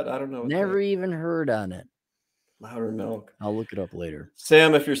heard of that? I don't know. Never even heard on it. Louder Milk. I'll look it up later.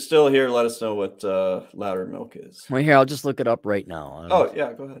 Sam, if you're still here, let us know what Louder Milk is. Well, here, I'll just look it up right now. Oh,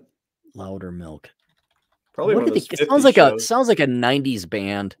 yeah, go ahead. Louder Milk. Probably What one do of you those think? It 50 shows. sounds like a 90s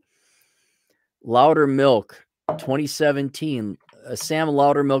band. Louder Milk, 2017. Sam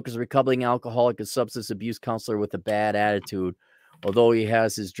Loudermilk is a recovering alcoholic and substance abuse counselor with a bad attitude. Although he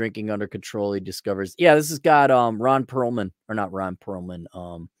has his drinking under control, he discovers. Yeah, this has got Ron Perlman, or not Ron Perlman,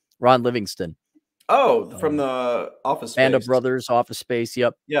 Ron Livingston. Oh, from the Office Band of Space. Brothers, Office Space.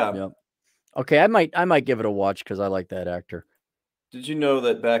 Yep. Yeah. Yep. Okay, I might give it a watch because I like that actor. Did you know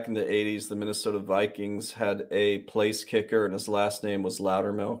that back in the 80s, the Minnesota Vikings had a place kicker and his last name was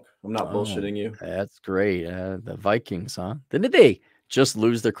Loudermilk? I'm not bullshitting you. That's great. The Vikings, huh? Didn't they just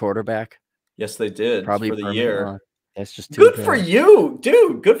lose their quarterback? Yes, they did. Probably for the permanent. year. That's just too Good bad. for you,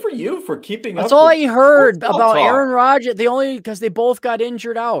 dude. Good for you for keeping That's up all with I heard football about talk. Aaron Rodgers. Because they both got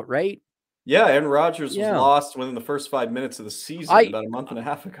injured out, right? Yeah, Aaron Rodgers was Yeah. lost within the first 5 minutes of the season about a month and a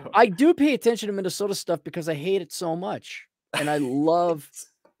half ago. I do pay attention to Minnesota stuff because I hate it so much. And I love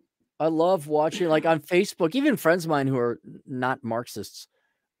watching, like, on Facebook, even friends of mine who are not Marxists.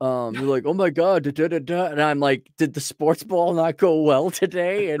 They're like, "Oh my God," and I'm like, "Did the sports ball not go well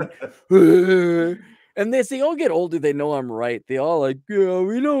today?" And and as they all get older, they know I'm right. They all like, "Yeah,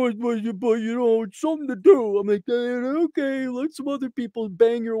 we know it, but you know, it's something to do." I'm like, "Okay, let some other people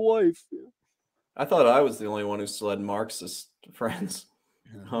bang your wife." I thought I was the only one who still had Marxist friends.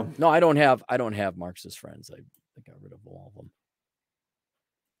 No, I don't have Marxist friends. I got rid of all of them.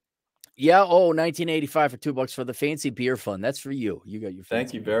 Yeah. Oh, 1985 for $2 for the fancy beer fund. That's for you. You got your fancy.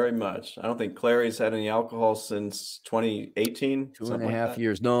 Thank you very much. I don't think Clary's had any alcohol since 2018. 2.5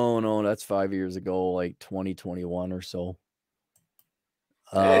 years. No, that's 5 years ago, like 2021 or so.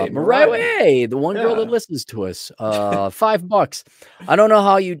 Hey, Mariah, hey, the one girl that listens to us. $5. I don't know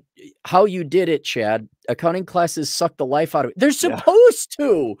how you did it, Chad. Accounting classes suck the life out of it. They're supposed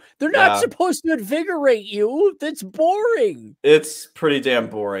to. They're not supposed to invigorate you. That's boring. It's pretty damn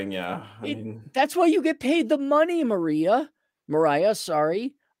boring, yeah. I mean, that's why you get paid the money, Mariah,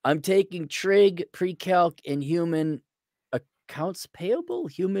 sorry. I'm taking trig, pre-calc, and human accounts payable.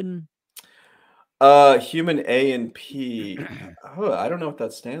 Human A and P. Oh, I don't know what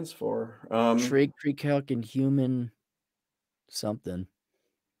that stands for. Trig, pre-calc, and human something.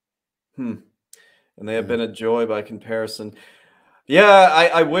 And they have been a joy by comparison. Yeah,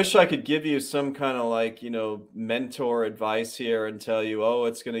 I wish I could give you some kind of, like, mentor advice here and tell you, oh,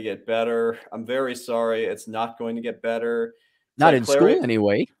 it's going to get better. I'm very sorry. It's not going to get better. Not in school,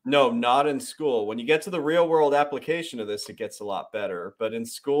 anyway. No, not in school. When you get to the real world application of this, it gets a lot better. But in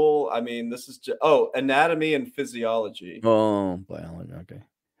school, I mean, this is just, anatomy and physiology. Oh, biology. Okay.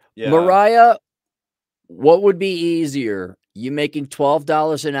 Yeah. Mariah, what would be easier? You making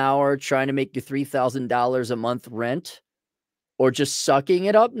 $12 an hour, trying to make you $3,000 a month rent, or just sucking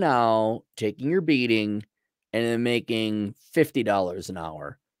it up now, taking your beating, and then making $50 an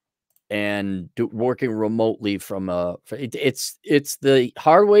hour and working remotely from it's the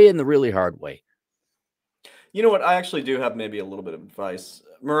hard way and the really hard way. You know what? I actually do have maybe a little bit of advice,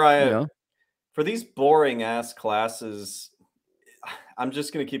 Mariah. For these boring ass classes, I'm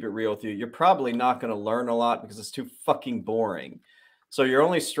just going to keep it real with you. You're probably not going to learn a lot because it's too fucking boring. So your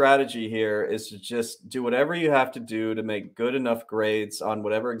only strategy here is to just do whatever you have to do to make good enough grades on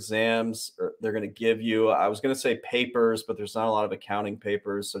whatever exams they're going to give you. I was going to say papers, but there's not a lot of accounting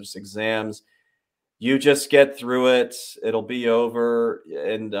papers. So just exams. You just get through it. It'll be over.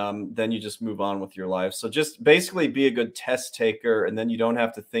 And then you just move on with your life. So just basically be a good test taker. And then you don't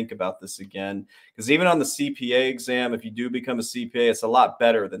have to think about this again. Because even on the CPA exam, if you do become a CPA, it's a lot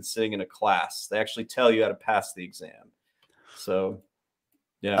better than sitting in a class. They actually tell you how to pass the exam. So,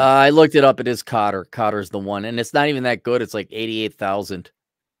 yeah. I looked it up. It is Cotter. Cotter's the one. And it's not even that good. It's like 88,000.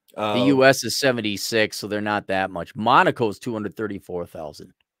 The U.S. is 76, so they're not that much. Monaco's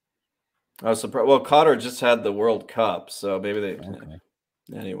 234,000. I was surprised. Well, Cotter just had the World Cup, so maybe they. Okay.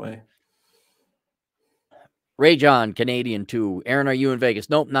 Anyway. Ray John, Canadian too. Aaron, are you in Vegas?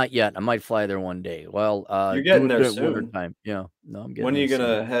 Nope, not yet. I might fly there one day. Well, you're getting there soon. Time. Yeah, no, I'm getting. When are you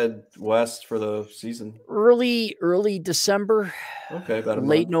gonna head west for the season? Early December. Okay, about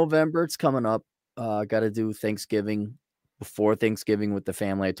late November. It's coming up. Got to do Thanksgiving. Before Thanksgiving with the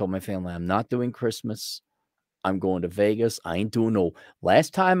family, I told my family I'm not doing Christmas. I'm going to Vegas. I ain't doing no.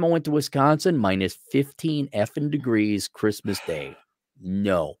 Last time I went to Wisconsin, minus 15 effing degrees Christmas Day.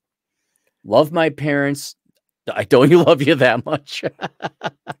 No. Love my parents. I don't love you that much.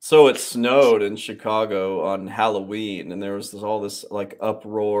 So it snowed in Chicago on Halloween, and there was all this like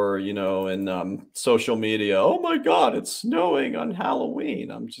uproar, you know, in social media. Oh my God, it's snowing on Halloween.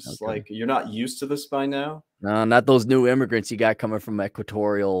 I'm just Okay. like, you're not used to this by now? No, not those new immigrants you got coming from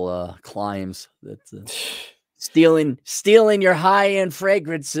equatorial climes. That's stealing your high-end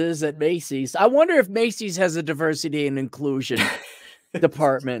fragrances at Macy's. I wonder if Macy's has a diversity and inclusion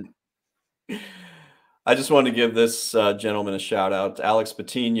department. I just wanted to give this gentleman a shout out, Alex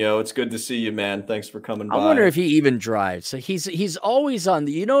Patino. It's good to see you, man. Thanks for coming I wonder by. if he even drives. So he's always on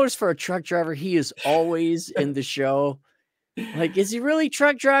the, you notice for a truck driver, he is always in the show. Like, is he really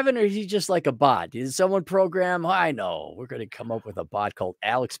truck driving or is he just like a bot? Did someone program? I know we're going to come up with a bot called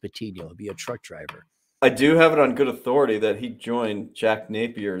Alex Patino to be a truck driver. I do have it on good authority that he joined Jack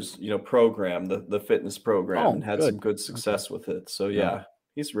Napier's, you know, program, the fitness program, and Oh, had good. some good Okay. success with it. So Yeah. yeah,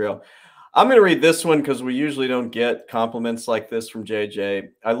 he's real. I'm gonna read this one because we usually don't get compliments like this from JJ.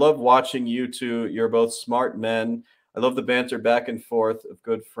 I love watching you two. You're both smart men. I love the banter back and forth of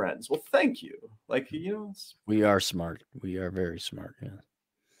good friends. Well, thank you. Like, you know, We are smart. We are very smart. Yeah.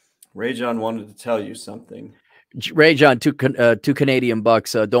 Ray John wanted to tell you something. Ray John, two Canadian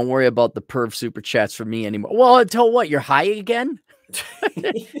bucks. Don't worry about the perv super chats from me anymore. Well, until what? You're high again?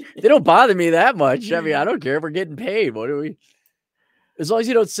 They don't bother me that much. I mean, I don't care if we're getting paid. What do we? As long as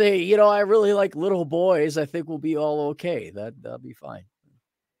you don't say, you know, I really like little boys, I think we'll be all okay. That'll be fine.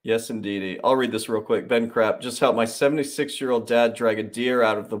 Yes, indeedy. I'll read this real quick. Ben Crap just helped my 76-year-old dad drag a deer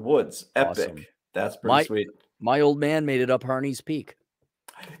out of the woods. Awesome. Epic. That's pretty My sweet. my old man made it up Harney's Peak.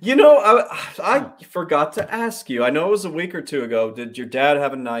 You know, Yeah. I forgot to ask you. I know it was a week or two ago. Did your dad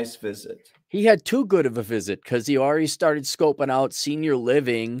have a nice visit? He had too good of a visit because he already started scoping out senior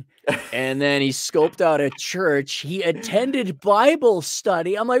living, and then he scoped out a church. He attended Bible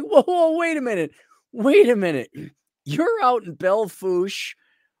study. I'm like, whoa, wait a minute. Wait a minute. You're out in Belfouche,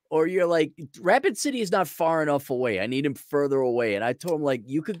 or you're like, Rapid City is not far enough away. I need him further away. And I told him, like,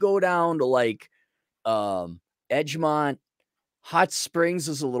 you could go down to like Edgemont. Hot Springs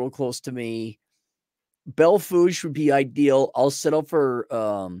is a little close to me. Belfouche would be ideal. I'll set up for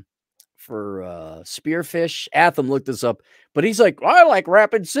spearfish. Atham looked this up, but he's like, I like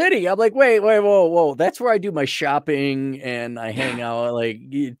Rapid City. I'm like, wait, whoa. That's where I do my shopping and I hang out. Like,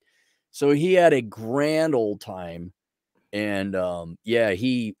 so he had a grand old time. And yeah,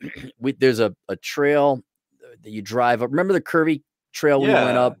 there's a trail that you drive up. Remember the curvy trail we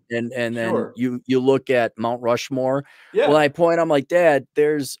went Yeah, up, and then sure. you look at Mount Rushmore. Well, Yeah. I point, I'm like, Dad,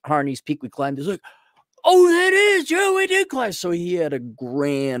 there's Harney's Peak we climbed. He's like, oh, that is, yeah, we did climb. So he had a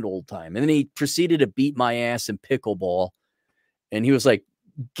grand old time. And then he proceeded to beat my ass in pickleball. And he was like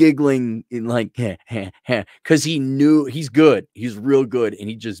giggling in like, because he knew he's good. He's real good. And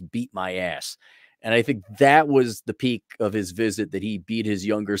he just beat my ass. And I think that was the peak of his visit, that he beat his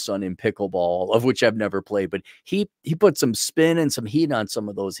younger son in pickleball, of which I've never played. But he put some spin and some heat on some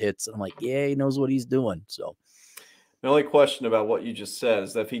of those hits. And I'm like, yeah, he knows what he's doing. So The only question about what you just said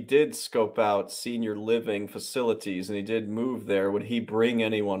is that if he did scope out senior living facilities and he did move there, would he bring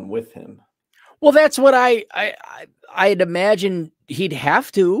anyone with him? well, that's what I'd imagine he'd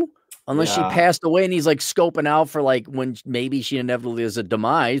have to, unless she Yeah, passed away and he's like scoping out for like when maybe she inevitably is a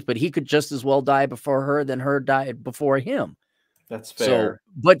demise, but he could just as well die before her than her die before him. that's So, fair.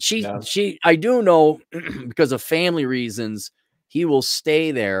 but Yeah. I do know because of family reasons, he will stay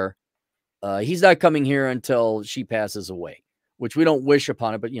there. He's not coming here until she passes away, which we don't wish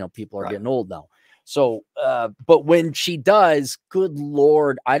upon it, but you know, people are Right. getting old now. So, but when she does, good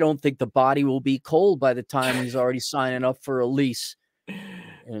Lord, I don't think the body will be cold by the time he's already signing up for a lease.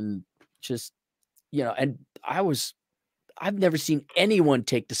 And just, you know, and I've never seen anyone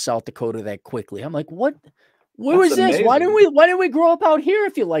take to South Dakota that quickly. I'm like, what? Where That's was this? amazing. Why didn't we grow up out here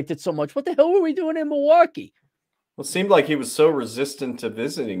if you liked it so much? What the hell were we doing in Milwaukee? Well, it seemed like he was so resistant to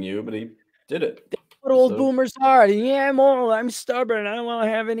visiting you, but he did it. What old So boomers are. Yeah, I'm old. I'm stubborn. I don't want to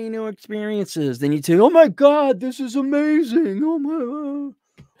have any new experiences. Then you say, oh my God, this is amazing. Oh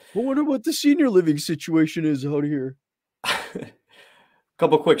my, I wonder what the senior living situation is out here.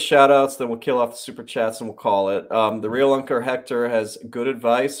 couple quick shout outs, then we'll kill off the super chats and we'll call it. The real Uncle Hector has good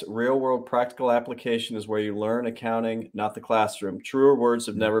advice. Real world practical application is where you learn accounting, not the classroom. Truer words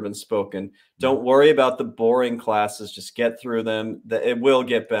have never been spoken. Don't worry about the boring classes. Just get through them. It will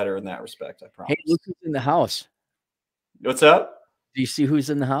get better in that respect. I Hey, promise. look who's in the house. What's up? Do you see who's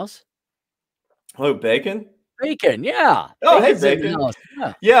in the house? Hello, Bacon. Bacon. Yeah. Oh, hey, Bacon's in the Bacon. house.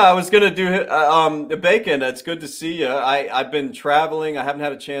 Yeah. Yeah, I was gonna do the Bacon. It's good to see you. I've been traveling. I haven't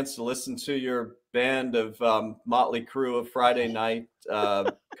had a chance to listen to your band of motley crew of Friday night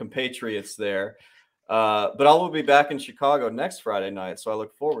compatriots there. But I will be back in Chicago next Friday night, so I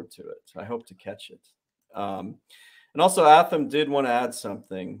look forward to it. I hope to catch it. And also, Atham did want to add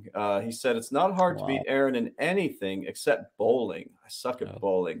something. He said it's not hard to beat Wow. Aaron in anything except bowling. I suck at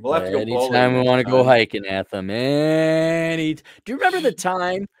bowling. We'll have to go bowling Anytime we next want to go time. hiking, Atham. Do you remember the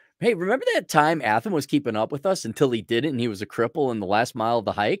time? Hey, remember that time Atham was keeping up with us until he didn't, and he was a cripple in the last mile of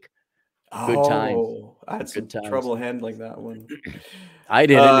the hike? Good times. Oh, I had Good some times. trouble handling that one. I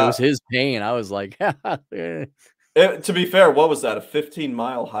didn't. It was his pain. I was like, To be fair, what was that? A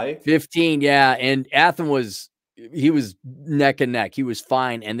 15-mile hike? 15, yeah. And Atham was neck and neck. He was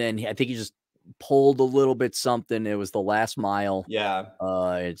fine. And then I think he just pulled a little bit something. It was the last mile. Yeah.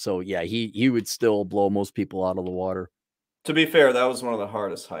 And so yeah, he would still blow most people out of the water. To be fair, that was one of the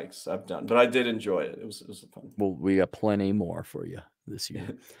hardest hikes I've done, but I did enjoy it. It was fun. Well, we got plenty more for you this year.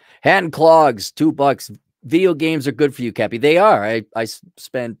 Hand clogs, $2. Video games are good for you, Cappy. They are. I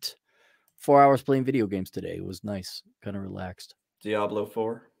spent 4 hours playing video games today. It was nice, kind of relaxed. Diablo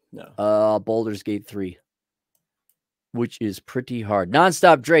 4? No. Baldur's Gate 3, which is pretty hard.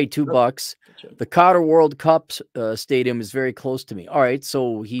 Nonstop Dre, $2. The Qatar World Cup stadium is very close to me. All right,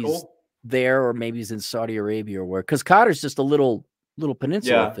 so he's there, or maybe he's in Saudi Arabia or where? Because Qatar's just a little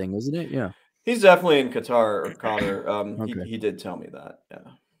peninsula thing, isn't it? Yeah. He's definitely in Qatar or Qatar. Okay. He did tell me that.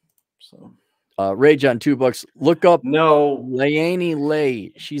 Yeah. So Rage on $2. Look up Leanne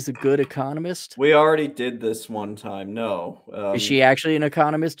Lay. She's a good economist. We already did this one time. No. Is she actually an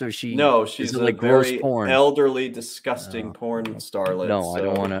economist, or is she? No, she's like gross porn, elderly, disgusting porn starlet. No, I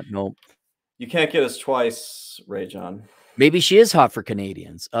don't want to. Nope. You can't get us twice, Ray John. Maybe she is hot for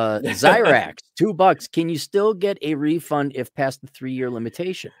Canadians. Zyrax, $2. Can you still get a refund if past the 3-year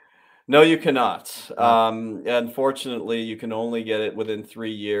limitation? No, you cannot. Unfortunately, you can only get it within 3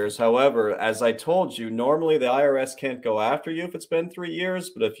 years. However, as I told you, normally the IRS can't go after you if it's been 3 years,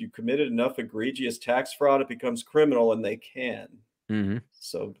 but if you committed enough egregious tax fraud, it becomes criminal, and they can.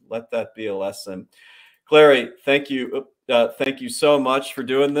 So let that be a lesson. Clary, thank you. Thank you so much for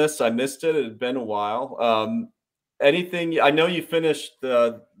doing this. I missed it. It had been a while. Anything? I know you finished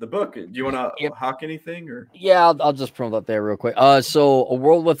the book. Do you want to hawk anything? Or yeah, I'll just promote that there real quick. So A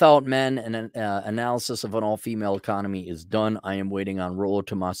World Without Men, and an analysis of an all-female economy is done. I am waiting on Rollo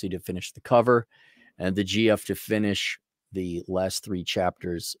Tomasi to finish the cover, and the GF to finish the last 3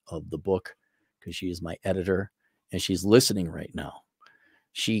 chapters of the book, because she is my editor and she's listening right now.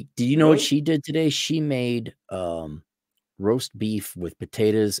 Do you know what she did today? She made roast beef with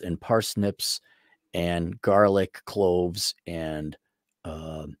potatoes and parsnips and garlic, cloves, and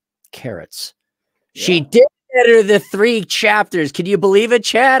carrots. Yeah. She did editor the 3 chapters. Can you believe it,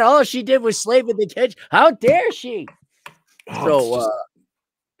 Chad? All she did was slave in the kitchen. How dare she? I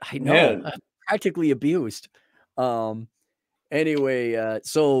know, I'm practically abused. Anyway,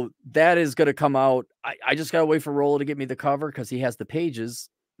 so that is going to come out. I just got to wait for Rollo to get me the cover, because he has the pages,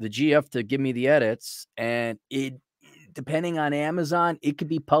 the GF to give me the edits, and it, depending on Amazon, it could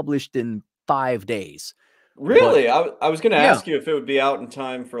be published in 5 days. Really? I was going to ask you if it would be out in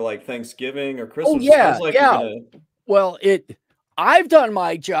time for like Thanksgiving or Christmas. Oh, yeah. Well, I've done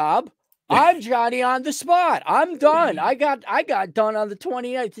my job. I'm Johnny on the spot. I'm done. I got done on the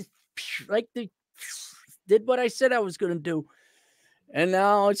 29th. Like did what I said I was going to do. And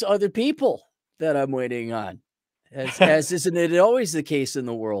now it's other people that I'm waiting on. As isn't it always the case in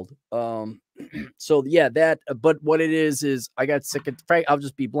the world? So yeah, but what it is I got sick of, I'll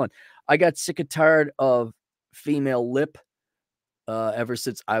just be blunt. I got sick and tired of female lip ever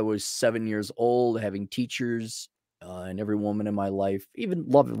since I was 7 years old, having teachers and every woman in my life, even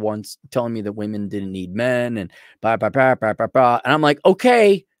loved ones, telling me that women didn't need men and blah, blah, blah, blah, blah, blah. And I'm like,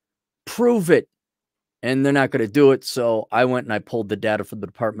 okay, prove it. And they're not going to do it. So I went and I pulled the data from the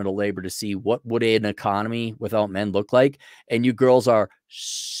Department of Labor to see what would an economy without men look like. And you girls are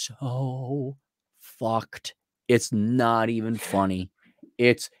so fucked. It's not even funny.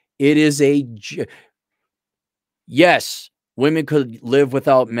 It is yes, women could live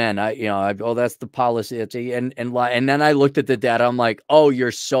without men. That's the policy. And then I looked at the data. I'm like, oh,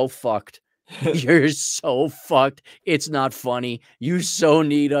 you're so fucked. You're so fucked. It's not funny. You so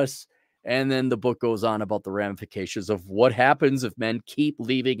need us. And then the book goes on about the ramifications of what happens if men keep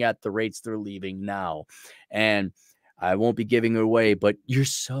leaving at the rates they're leaving now. And I won't be giving it away, but you're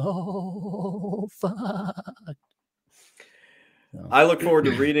so fucked. I look forward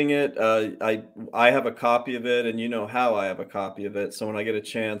to reading it. I have a copy of it, and you know how I have a copy of it. So when I get a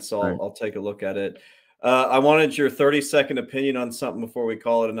chance, I'll take a look at it. I wanted your 30-second opinion on something before we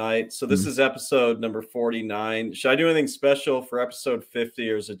call it a night. So this is episode number 49. Should I do anything special for episode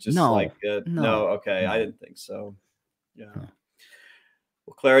 50, or is it just no? Okay, I didn't think so. Yeah.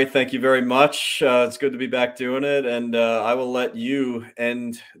 Well, Clary, thank you very much. It's good to be back doing it, and I will let you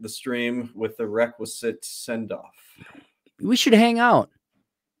end the stream with the requisite send-off. We should hang out.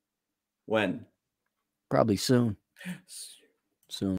 When? Probably soon.